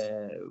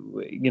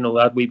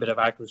 that wee bit of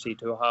accuracy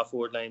to a half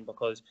forward line,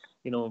 because,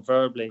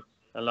 invariably,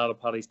 a lot of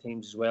Paddy's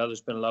teams as well,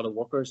 there's been a lot of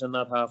workers in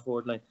that half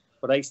forward line.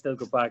 But I still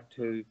go back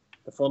to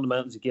the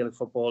fundamentals of Gaelic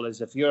football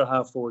is if you're a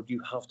half forward,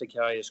 you have to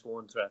carry a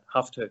scoring threat.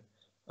 Have to.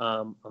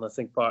 And I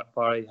think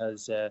Barry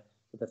has,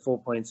 with the 4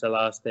 points the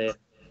last day,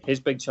 his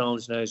big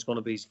challenge now is going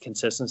to be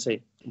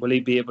consistency. Will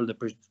he be able to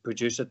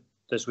produce it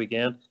this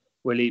weekend?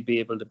 Will he be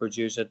able to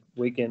produce it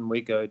week in,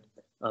 week out?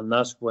 And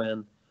that's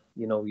when,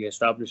 you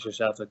establish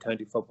yourself at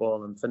county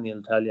football. And Finian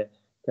will tell you,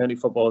 county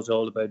football is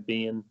all about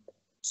being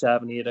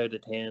 7, 8 out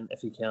of 10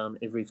 if you can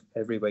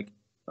every week.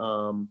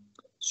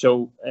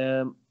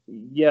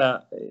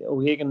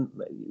 O'Hagan,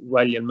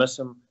 while you miss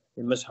him,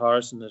 you miss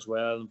Harrison as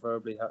well, and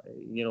probably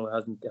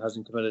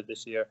hasn't committed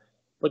this year.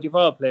 But you've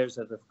all players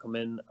that have come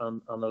in,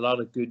 and a lot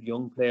of good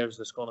young players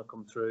that's going to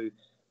come through,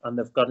 and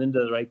they've got into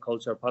the right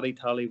culture. Paddy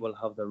Tally will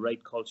have the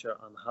right culture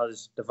and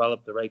has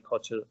developed the right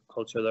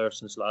culture there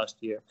since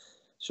last year.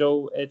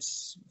 So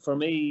for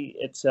me,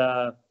 it's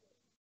a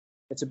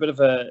bit of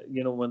a,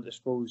 when I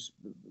suppose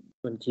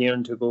when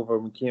Kieran took over,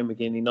 when Kieran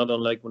McGinney, not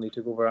unlike when he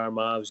took over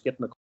Armagh, I was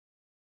getting the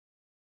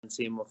and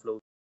seeing what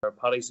flows there.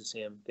 Paddy's the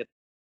same,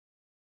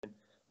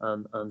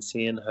 and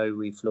seeing how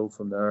we flow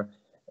from there.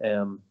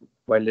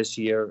 While this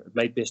year it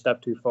might be a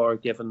step too far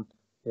given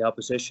the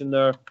opposition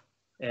there,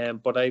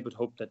 but I would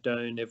hope that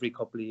Down every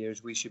couple of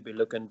years we should be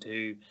looking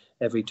to,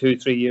 every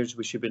 2-3 years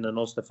we should be in an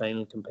Ulster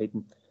final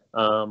competing.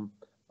 And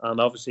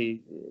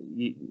obviously,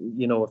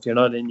 if you're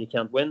not in, you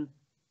can't win.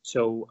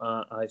 So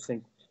I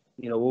think,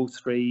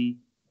 03,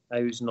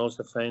 I was in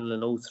Ulster final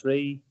in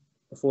 03.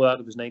 Before that,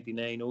 it was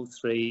 99,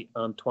 03,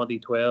 and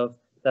 2012.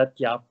 That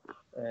gap,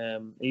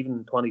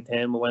 even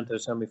 2010, we went to a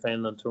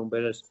semi-final and thrown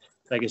bitters.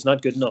 Like, it's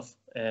not good enough.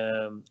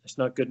 It's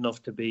not good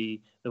enough to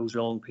be those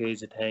long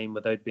periods of time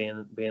without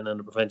being in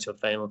a provincial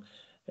final.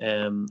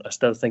 I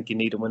still think you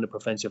need to win a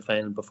provincial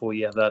final before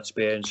you have that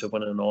experience of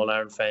winning an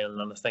All-Ireland final.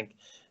 And I think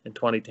in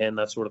 2010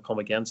 that sort of come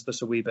against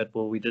us a wee bit,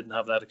 where we didn't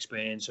have that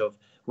experience of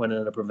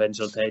winning a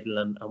provincial title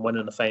and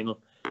winning a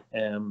final.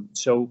 I'd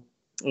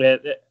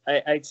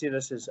say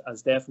this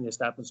as definitely a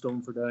stepping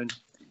stone for Down.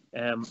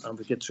 And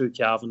we get through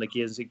Cavan, it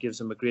gives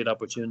them a great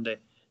opportunity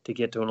to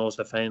get to an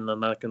Ulster final,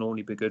 and that can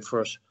only be good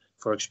for us,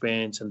 for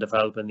experience and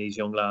developing these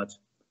young lads.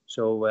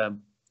 So,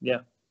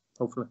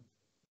 hopefully.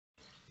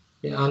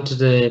 Yeah, on to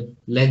the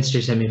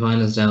Leinster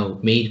semi-finals now.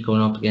 Meath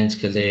going up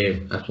against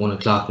Kildare at 1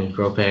 o'clock in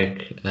Croke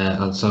Park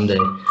on Sunday.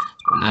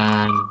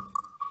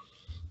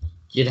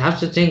 You'd have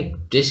to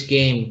think this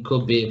game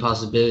could be a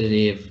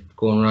possibility of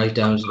going right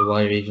down to the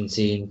wire, even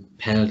seeing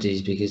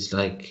penalties, because,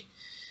 like, I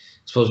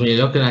suppose when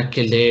you're looking at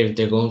Kildare,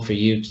 they're going for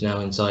youths now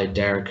inside,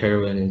 Derek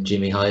Kerwin and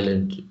Jimmy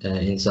Hyland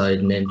inside,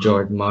 and then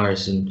Jordan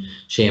Morris and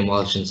Shane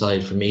Walsh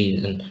inside for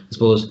Meath. And I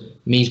suppose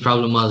Meath's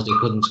problem was they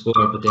couldn't score,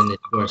 but then they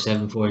scored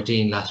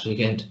 7-14 last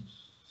weekend.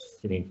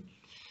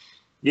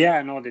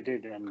 Yeah, no, they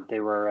did, and they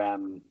were.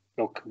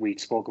 Look, we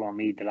spoke about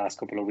Meath the last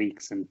couple of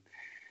weeks, and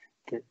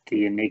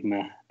the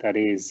enigma that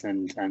is,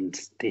 and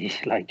the,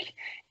 like,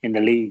 in the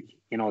league,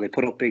 they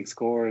put up big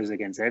scores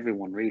against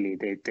everyone. Really,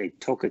 they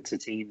took it to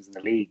teams in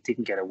the league,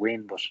 didn't get a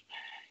win, but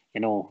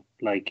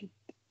like,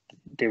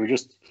 they were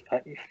just.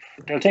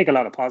 They'll take a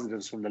lot of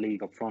positives from the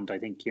league up front. I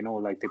think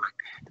like they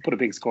put a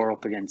big score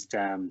up against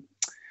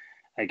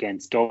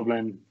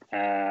Dublin.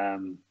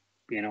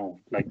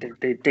 Like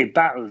they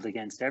battled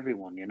against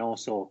everyone.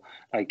 So,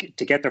 like,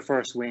 to get their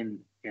first win,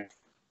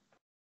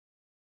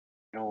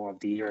 of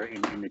the year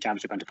in the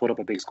championship, and to put up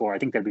a big score, I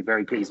think they'll be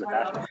very pleased with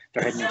that.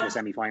 They're heading into a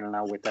semi-final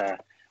now with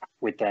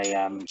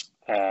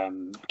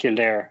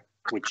Kildare,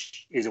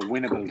 which is a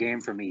winnable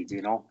game for me.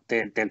 They'll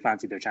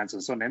fancy their chances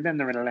on Sunday, and then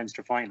they're in a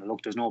Leinster final.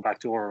 Look, there's no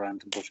back door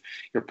around them, but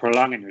you're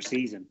prolonging your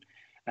season,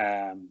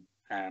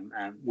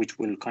 which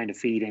will kind of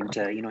feed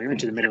into you're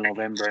into the middle of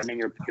November, and then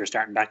you're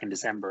starting back in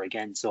December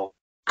again. So,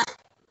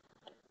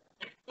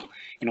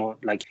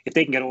 like, if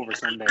they can get over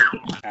Sunday,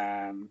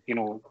 and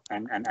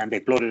they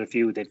blooded a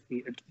few.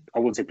 I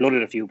wouldn't say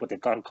blooded a few, but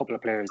they've got a couple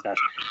of players that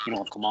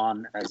have come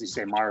on, as you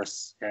say,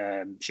 Morris,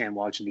 Shane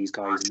Walsh, and these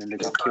guys, and then they've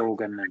got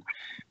Keoghan and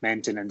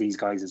Menton and these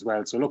guys as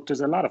well. So, look,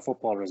 there's a lot of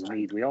footballers in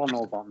Meath. We all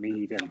know about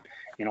Meath, and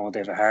they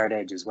have a hard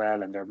edge as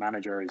well, and their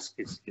manager is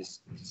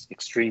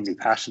extremely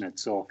passionate.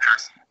 So,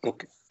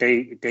 look,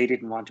 they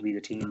didn't want to be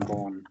the team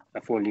going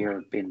a full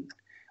year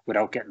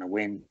without getting a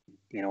win.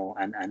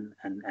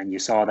 And you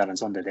saw that on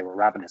Sunday. They were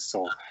ravenous,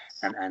 so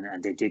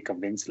and they did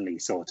convincingly.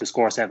 So to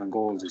score 7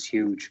 goals is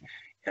huge.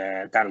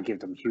 That'll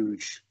give them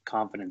huge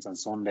confidence on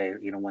Sunday.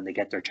 When they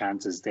get their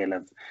chances,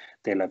 they'll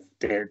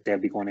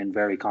be going in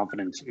very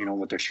confident.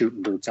 With their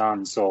shooting boots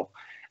on. So,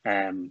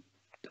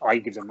 I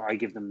give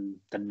them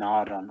the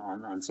nod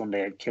on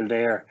Sunday. At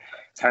Kildare,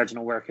 it's hard to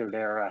know where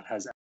Kildare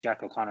has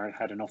Jack O'Connor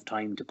had enough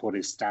time to put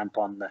his stamp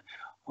on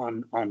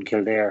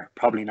Kildare.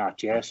 Probably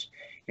not yet.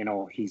 You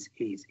know, he's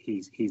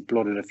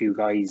blooded a few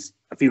guys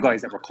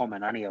that were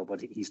coming anyhow,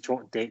 but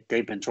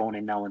they've been thrown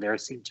in now, and there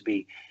seem to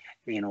be,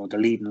 you know, the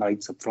leading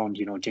lights up front.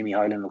 You know, Jimmy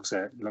Hyland looks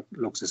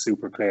a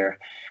super player,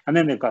 and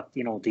then they've got,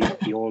 you know,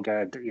 the old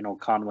guard, you know,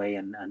 Conway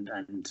and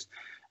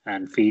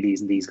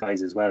Feedies and these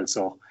guys as well.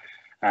 So,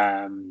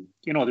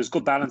 you know, there's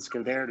good balance.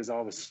 Kildare, there's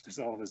always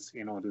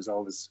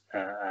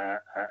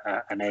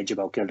an edge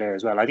about Kildare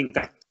as well. I think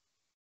that'll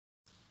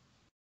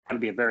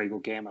be a very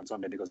good game on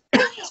Sunday because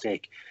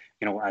stake,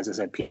 you know, as I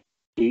said,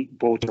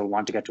 both will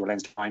want to get to a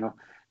Leinster final.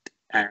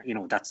 You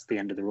know, that's the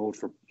end of the road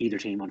for either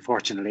team.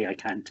 Unfortunately, I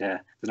can't.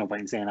 There's no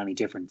point in saying any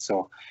different.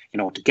 So, you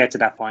know, to get to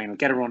that final,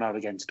 get a run out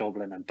against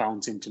Dublin, and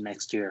bounce into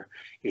next year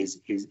is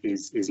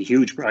a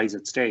huge prize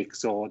at stake.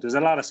 So there's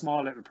a lot of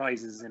small little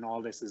prizes in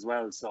all this as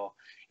well. So,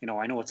 you know,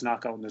 I know it's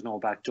knockout and there's no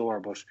back door,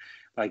 but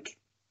like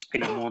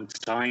in a month's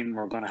time,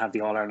 we're going to have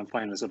the All Ireland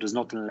final. So there's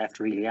nothing left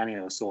really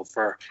anyhow. So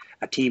for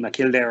a team, a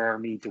Kildare or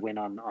Meath to win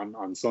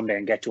on Sunday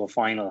and get to a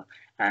final,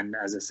 and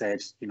as I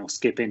said, you know,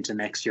 skip into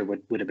next year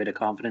with a bit of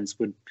confidence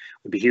would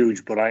be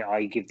huge. But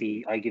I give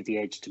the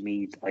edge to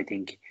Meath. I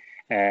think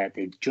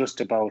they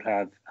just about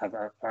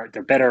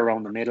they're better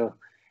around the middle.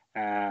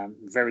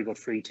 Very good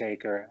free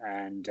taker,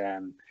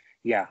 and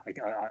yeah,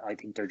 I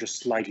think they're just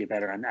slightly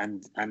better,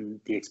 and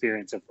the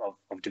experience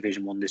of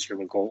Division 1 this year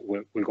will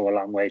go a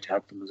long way to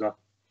help them as well.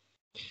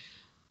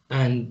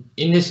 And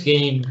in this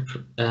game,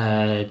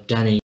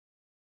 Danny,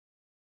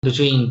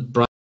 between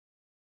Brian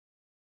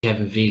and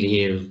Kevin Feely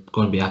here, is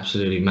going to be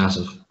absolutely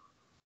massive.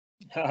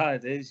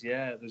 It is,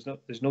 yeah.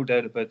 There's no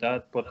doubt about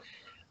that. But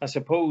I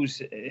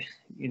suppose,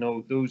 you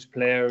know, those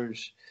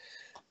players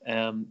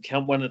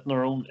can't win it on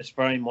their own. It's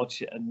very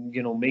much, and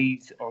you know,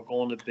 Meath are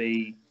going to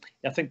be.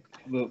 I think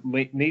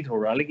Meath were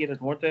relegated,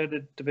 weren't they,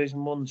 to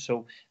Division 1?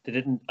 So they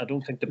didn't. I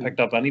don't think they picked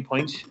up any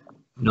points.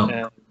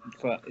 No.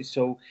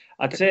 So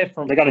I'd say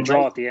they got a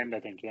draw at the end, I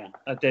think. Yeah.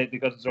 They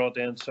got a draw at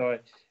the end. Sorry.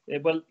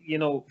 Well, you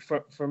know,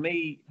 for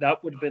me,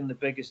 that would have been the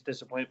biggest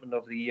disappointment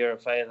of the year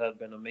if I had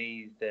been a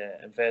Meath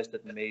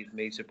invested in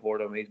Meath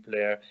supporter, Meath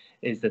player,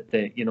 is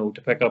that you know,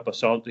 to pick up a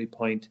salty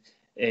point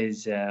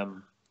is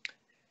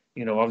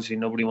you know, obviously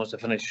nobody wants to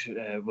finish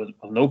with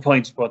no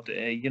points, but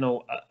you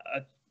know,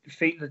 I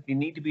feel that you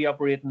need to be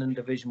operating in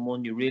Division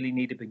 1. You really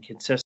need to be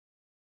consistent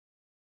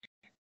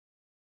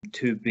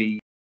to be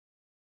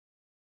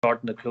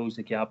starting to close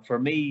the gap. For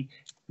me,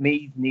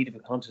 Meath need to be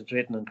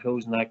concentrating on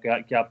closing that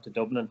gap to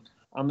Dublin.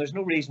 And there's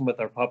no reason with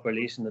their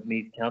population that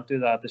Meath can't do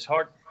that. It's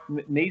hard.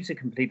 Meath's a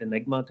complete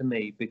enigma to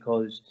me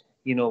because,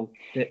 you know,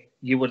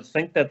 you would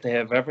think that they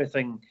have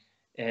everything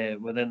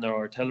within their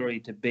artillery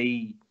to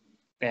be,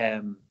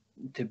 you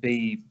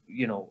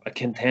know, a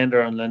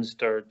contender in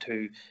Leinster,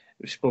 to,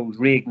 I suppose,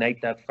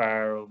 reignite that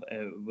fire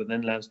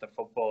within Leinster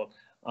football.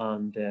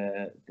 And,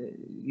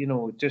 you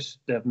know, just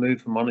they've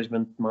moved from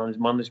management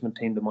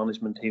team to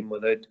management team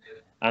without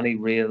any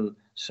real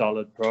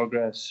solid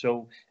progress.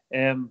 So,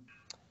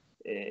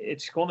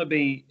 it's going to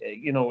be,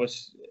 you know,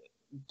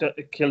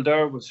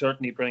 Kildare will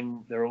certainly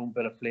bring their own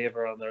bit of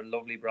flavour on their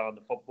lovely brand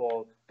of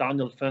football.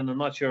 Daniel Flynn, I'm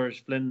not sure, is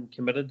Flynn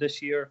committed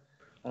this year?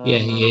 Yeah,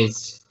 he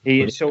is.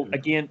 He is. So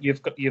again,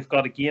 you've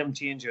got a game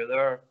changer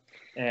there.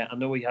 I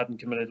know he hadn't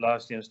committed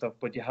last year and stuff,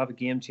 but you have a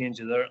game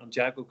changer there, and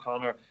Jack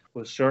O'Connor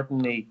will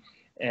certainly.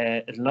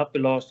 It'll not be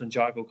lost on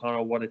Jack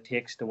O'Connor what it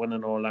takes to win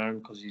an All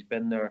Ireland, because he's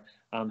been there,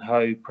 and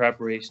how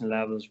preparation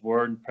levels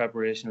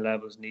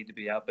need to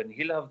be up, and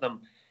he'll have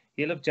them.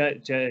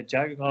 Jack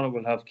O'Connor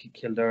will have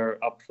Kildare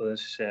up for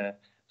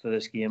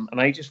this game, and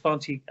I just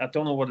fancy. I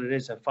don't know what it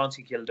is. I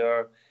fancy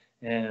Kildare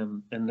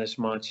in this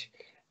match.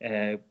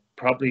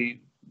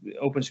 Probably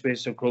open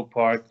space of Croke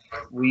Park,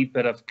 wee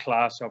bit of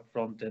class up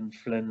front in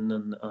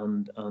Flynn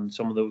and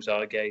some of those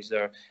other guys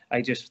there.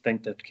 I just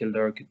think that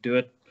Kildare could do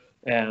it.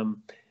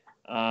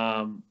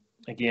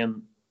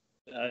 Again,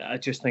 I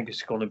just think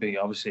it's going to be,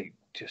 obviously,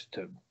 just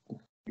to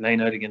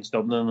line out against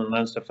Dublin, and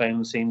Leinster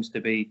final seems to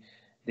be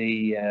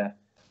the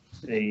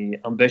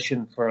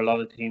ambition for a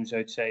lot of teams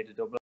outside of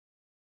Dublin.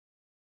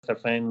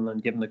 Leinster final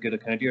and giving a good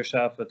account of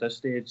yourself at this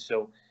stage.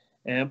 So,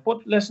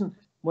 but listen,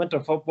 winter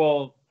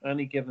football,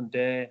 any given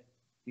day,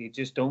 you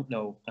just don't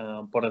know.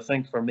 But I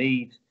think for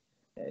me,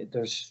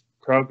 there's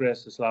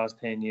progress this last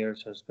 10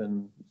 years has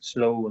been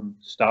slow and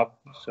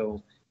stopped.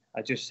 So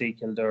I just see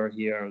Kildare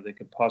here. They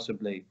could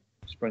possibly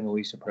spring a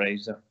wee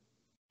surprise there.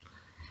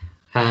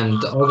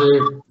 And the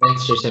other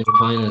Leinster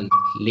semi-final,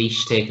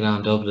 Laois taking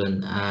on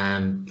Dublin,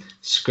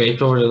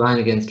 scraped over the line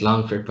against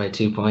Longford by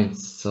 2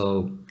 points.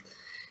 So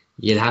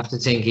you'd have to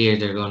think here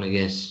they're going to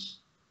get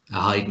a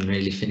hiding,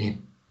 really, Finian.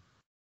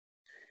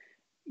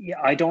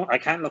 Yeah, I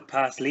can't look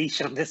past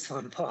Laois on this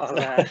one, Paul.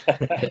 You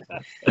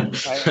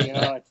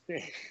know,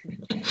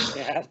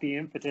 they have the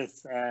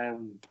impetus.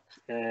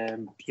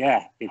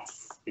 Yeah,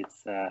 it's.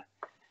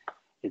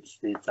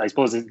 I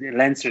suppose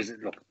Leinster's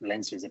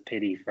a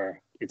pity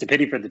for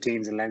the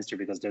teams in Leinster,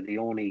 because they're the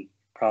only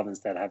province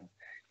that have,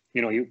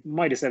 you know, you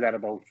might have said that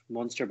about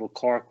Munster, but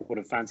Cork would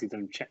have fancied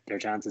their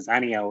chances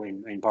anyhow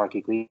in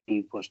Páirc Uí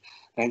Chaoimh. But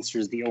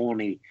Leinster's the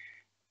only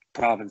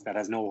province that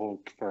has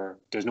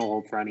there's no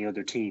hope for any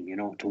other team, you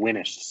know, to win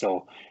it.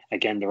 So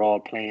again, they're all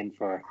playing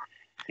for,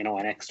 you know,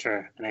 an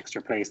extra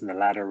place in the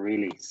ladder,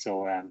 really.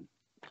 So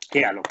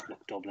yeah, look,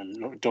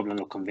 Dublin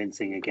look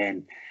convincing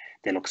again.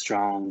 They look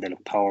strong, they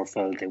look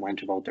powerful, they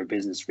went about their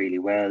business really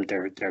well.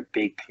 They're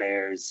big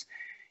players,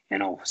 you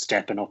know,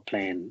 stepping up,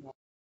 playing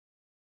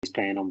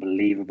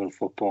unbelievable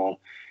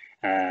football.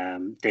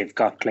 They've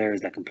got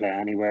players that can play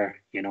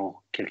anywhere. You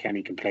know,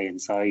 Kilkenny can play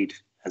inside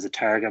as a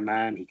target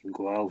man. He can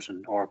go out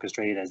and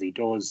orchestrate as he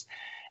does.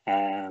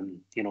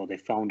 You know, they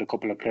found a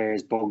couple of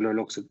players. Bugler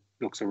looks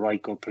a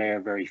right good player,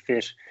 very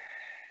fit.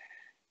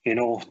 You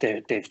know,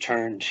 they've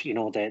turned, you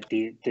know,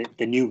 the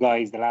new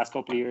guys the last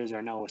couple of years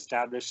are now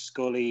established.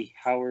 Scully,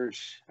 Howard,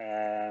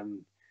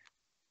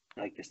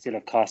 like they still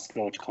have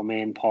Costello to come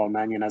in. Paul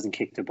Mannion hasn't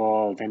kicked the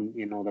ball. Then,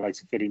 you know, the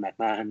likes of Fiddy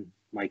McMahon,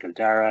 Michael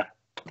Dara,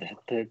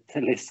 the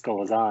list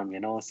goes on, you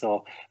know.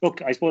 So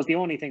look, I suppose the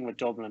only thing with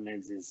Dublin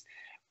is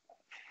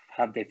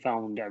have they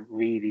found a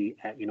really,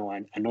 you know,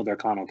 another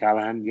Con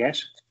O'Callaghan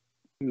yet?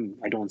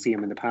 I don't see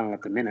him in the panel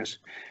at the minute.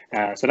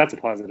 So that's a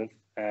positive.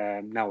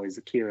 Now, is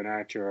it Kieran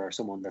Archer or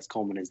someone that's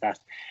coming?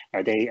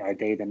 Are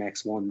they the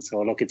next one?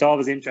 So look, it's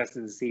always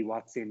interesting to see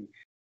what's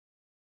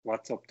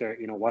up there,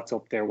 you know,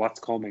 what's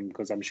coming,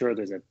 because I'm sure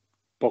there's a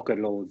bucket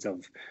loads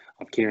of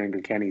Kieran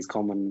Kilkenny's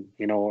coming,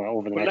 you know,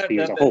 over the next few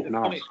years. I hope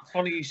not.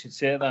 Funny you should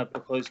say that,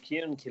 because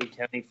Kieran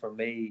Kilkenny for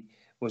me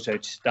was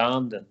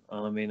outstanding,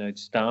 and I mean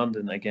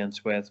outstanding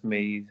against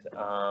Westmeath.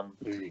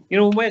 You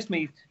know,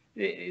 Westmeath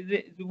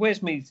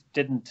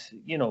didn't,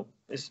 you know,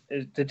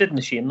 they didn't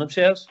shame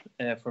themselves.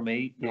 For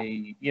me,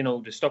 they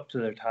stuck to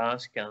their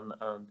task, and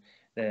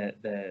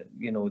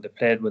you know, they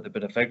played with a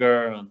bit of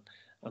vigor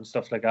and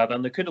stuff like that.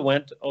 And they could have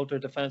went ultra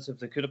defensive.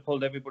 They could have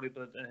pulled everybody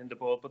in the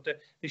ball, but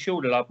they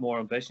showed a lot more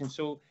ambition.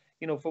 So,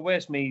 you know, for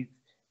Westmeath,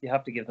 you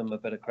have to give them a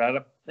bit of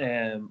credit.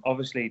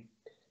 Obviously,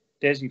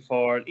 Desi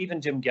Ford,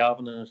 even Jim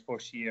Galvin in his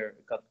first year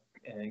got,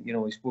 you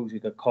know, I suppose he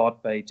got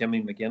caught by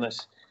Jimmy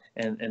McGuinness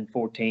in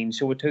 14.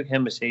 So it took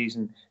him a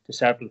season to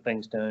settle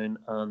things down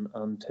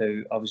and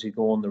to obviously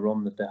go on the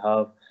run that they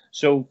have.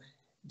 So,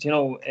 you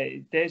know,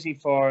 Desi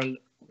Ford,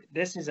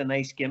 this is a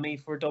nice gimme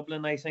for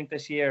Dublin, I think,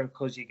 this year,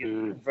 because you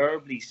can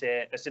verbally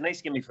say, it's a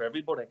nice gimme for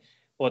everybody,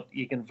 but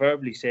you can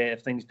verbally say,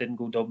 if things didn't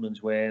go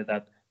Dublin's way,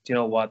 that, do you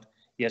know what,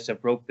 yes, I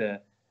broke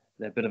the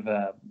bit of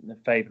a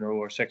 5 in a row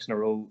or 6 in a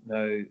row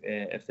now,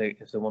 if they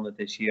won it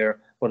this year,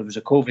 but it was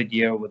a COVID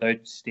year without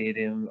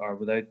stadium or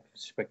without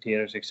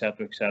spectators,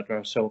 etc.,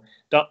 etc. So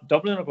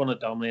Dublin are going to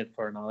dominate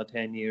for another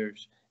 10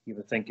 years, you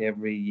would think,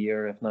 every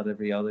year, if not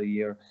every other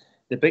year.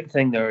 The big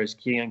thing there is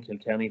Cian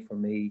Kilkenny for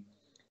me.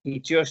 He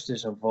just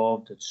has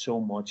evolved it so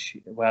much,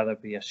 whether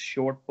it be a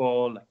short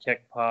ball, a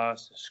kick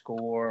pass, a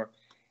score.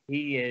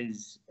 He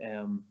is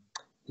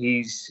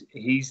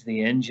he's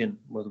the engine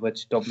with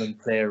which Dublin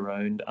play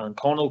around. And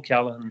Con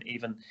O'Callaghan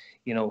even,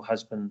 you know,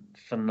 has been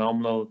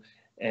phenomenal.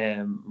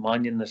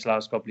 Mannion this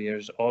last couple of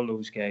years, all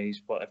those guys,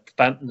 but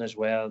Fenton as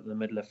well in the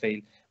middle of the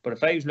field. But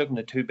if I was looking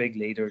at two big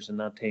leaders in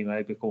that team,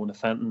 I'd be going to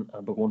Fenton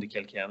and be going to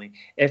Kilkenny.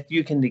 If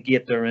you can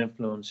negate their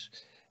influence,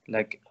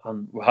 like,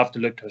 and we'll have to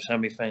look to a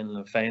semi-final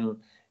and final,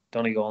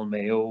 Donegal,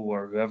 Mayo,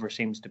 or whoever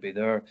seems to be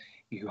there,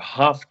 you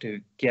have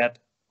to get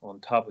on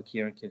top of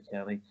Kieran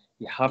Kilkenny.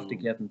 You have to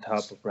get on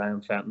top of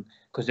Brian Fenton,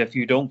 because if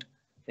you don't,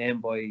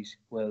 them boys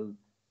will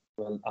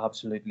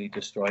absolutely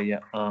destroy you.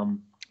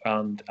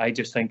 And I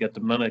just think at the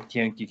minute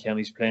Kieran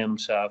Kilkenny's playing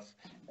himself.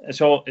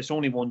 It's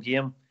only one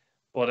game,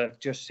 but I've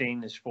just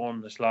seen his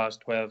form this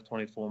last 12,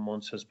 24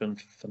 months has been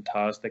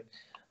fantastic.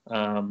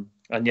 And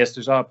yes,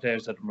 there's other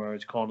players that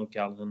emerge, Con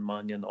O'Callaghan,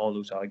 Mannion, all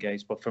those other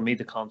guys. But for me,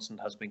 the constant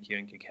has been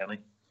Kieran Kilkenny.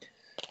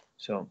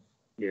 So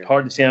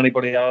hard to see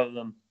anybody other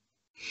than.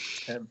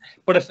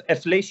 But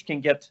if Laois can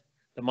get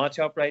the match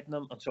up right in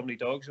them and somebody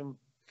dogs them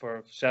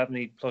for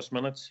 70 plus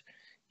minutes,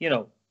 you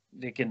know,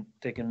 they can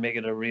make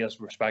it a real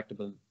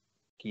respectable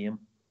game.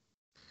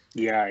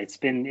 Yeah, it's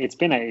been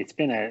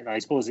a I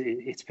suppose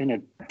it's been a,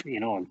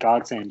 you know, a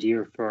godsend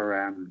year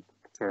for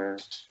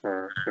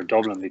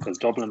Dublin, because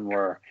Dublin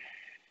were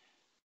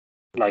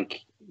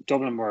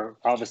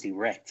obviously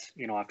wrecked.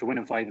 You know, after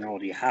winning 5 in a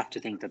row, you have to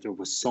think that there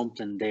was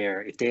something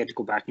there. If they had to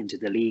go back into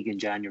the league in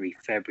January,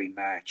 February,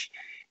 March,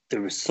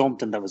 there was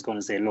something that was going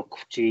to say, look,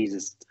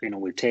 Jesus, you know,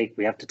 we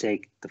have to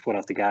take the foot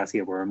off the gas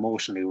here. We're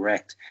emotionally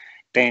wrecked.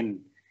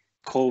 Then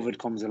COVID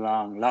comes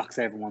along, locks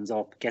everyone's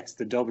up, gets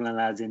the Dublin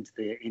lads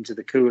into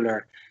the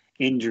cooler,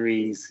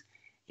 injuries,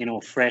 you know,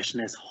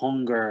 freshness,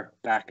 hunger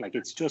back. Like,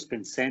 it's just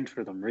been sent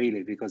for them,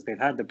 really, because they've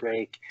had the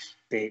break.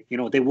 They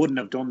wouldn't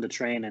have done the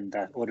training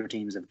that other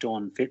teams have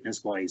done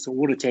fitness wise. So it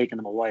would have taken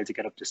them a while to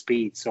get up to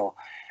speed. So,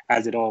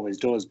 as it always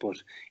does, but,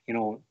 you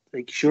know,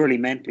 like, surely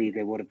mentally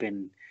they would have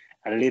been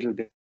a little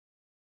bit,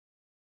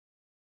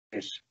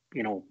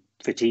 you know,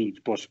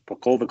 fatigued, but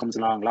COVID comes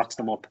along, locks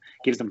them up,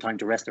 gives them time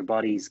to rest their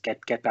bodies,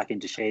 get back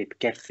into shape,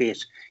 get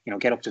fit, you know,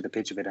 get up to the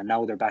pitch of it, and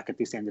now they're back at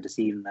this end of the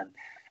season,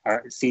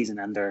 season,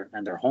 and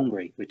they're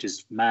hungry, which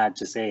is mad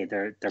to say.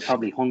 They're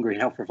probably hungry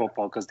now for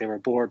football because they were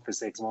bored for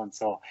 6 months.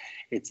 So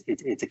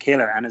it's a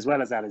killer. And as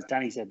well as that, as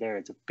Danny said there,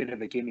 it's a bit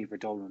of a gimme for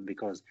Dublin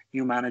because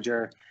new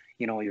manager,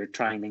 you know, you're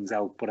trying things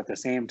out, but at the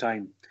same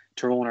time,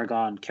 Tyrone are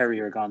gone,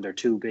 Kerry are gone. They're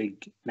two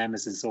big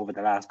nemesis over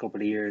the last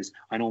couple of years.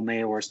 I know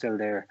Mayo are still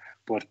there,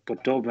 but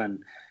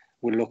Dublin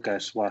will look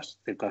at what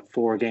they've got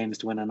 4 games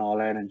to win in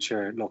All Ireland.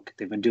 Sure, look,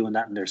 they've been doing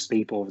that in their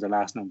sleep over the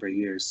last number of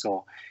years.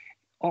 So,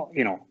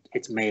 you know,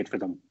 it's made for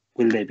them.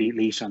 Will they beat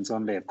Laois on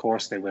Sunday? Of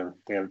course they will.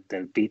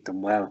 They'll beat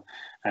them well.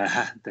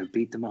 They'll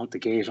beat them out the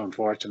gate,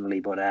 unfortunately.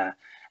 But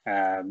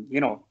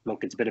you know,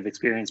 look, it's a bit of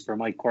experience for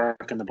Mike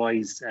Quirk and the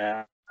boys.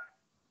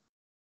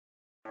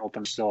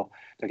 Open, so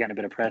they're getting a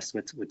bit of press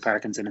with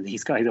Parkinson and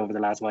these guys over the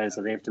last while,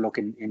 so they have to look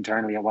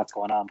internally at what's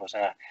going on. But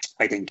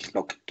I think,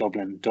 look,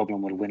 Dublin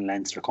will win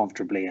Leinster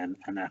comfortably, and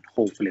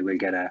hopefully we'll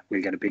get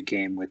a big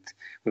game with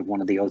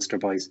one of the Ulster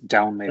boys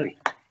down, maybe.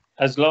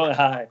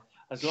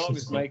 As long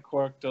as Mike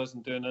Quirk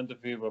doesn't do an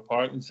interview with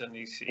Parkinson,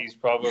 he's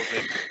probably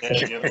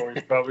you know,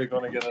 he's probably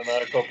going to get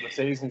another couple of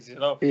seasons. You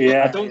know,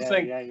 I don't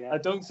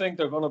think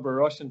they're going to be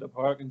rushing to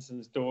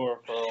Parkinson's door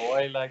for a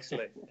while.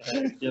 Actually,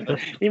 you know.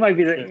 he might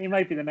be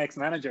the next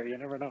manager. You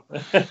never know.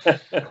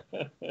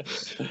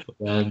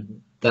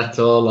 That's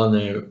all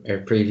on our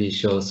previous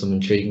show. Some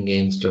intriguing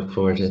games to look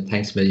forward to.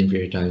 Thanks a million for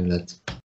your time, lads.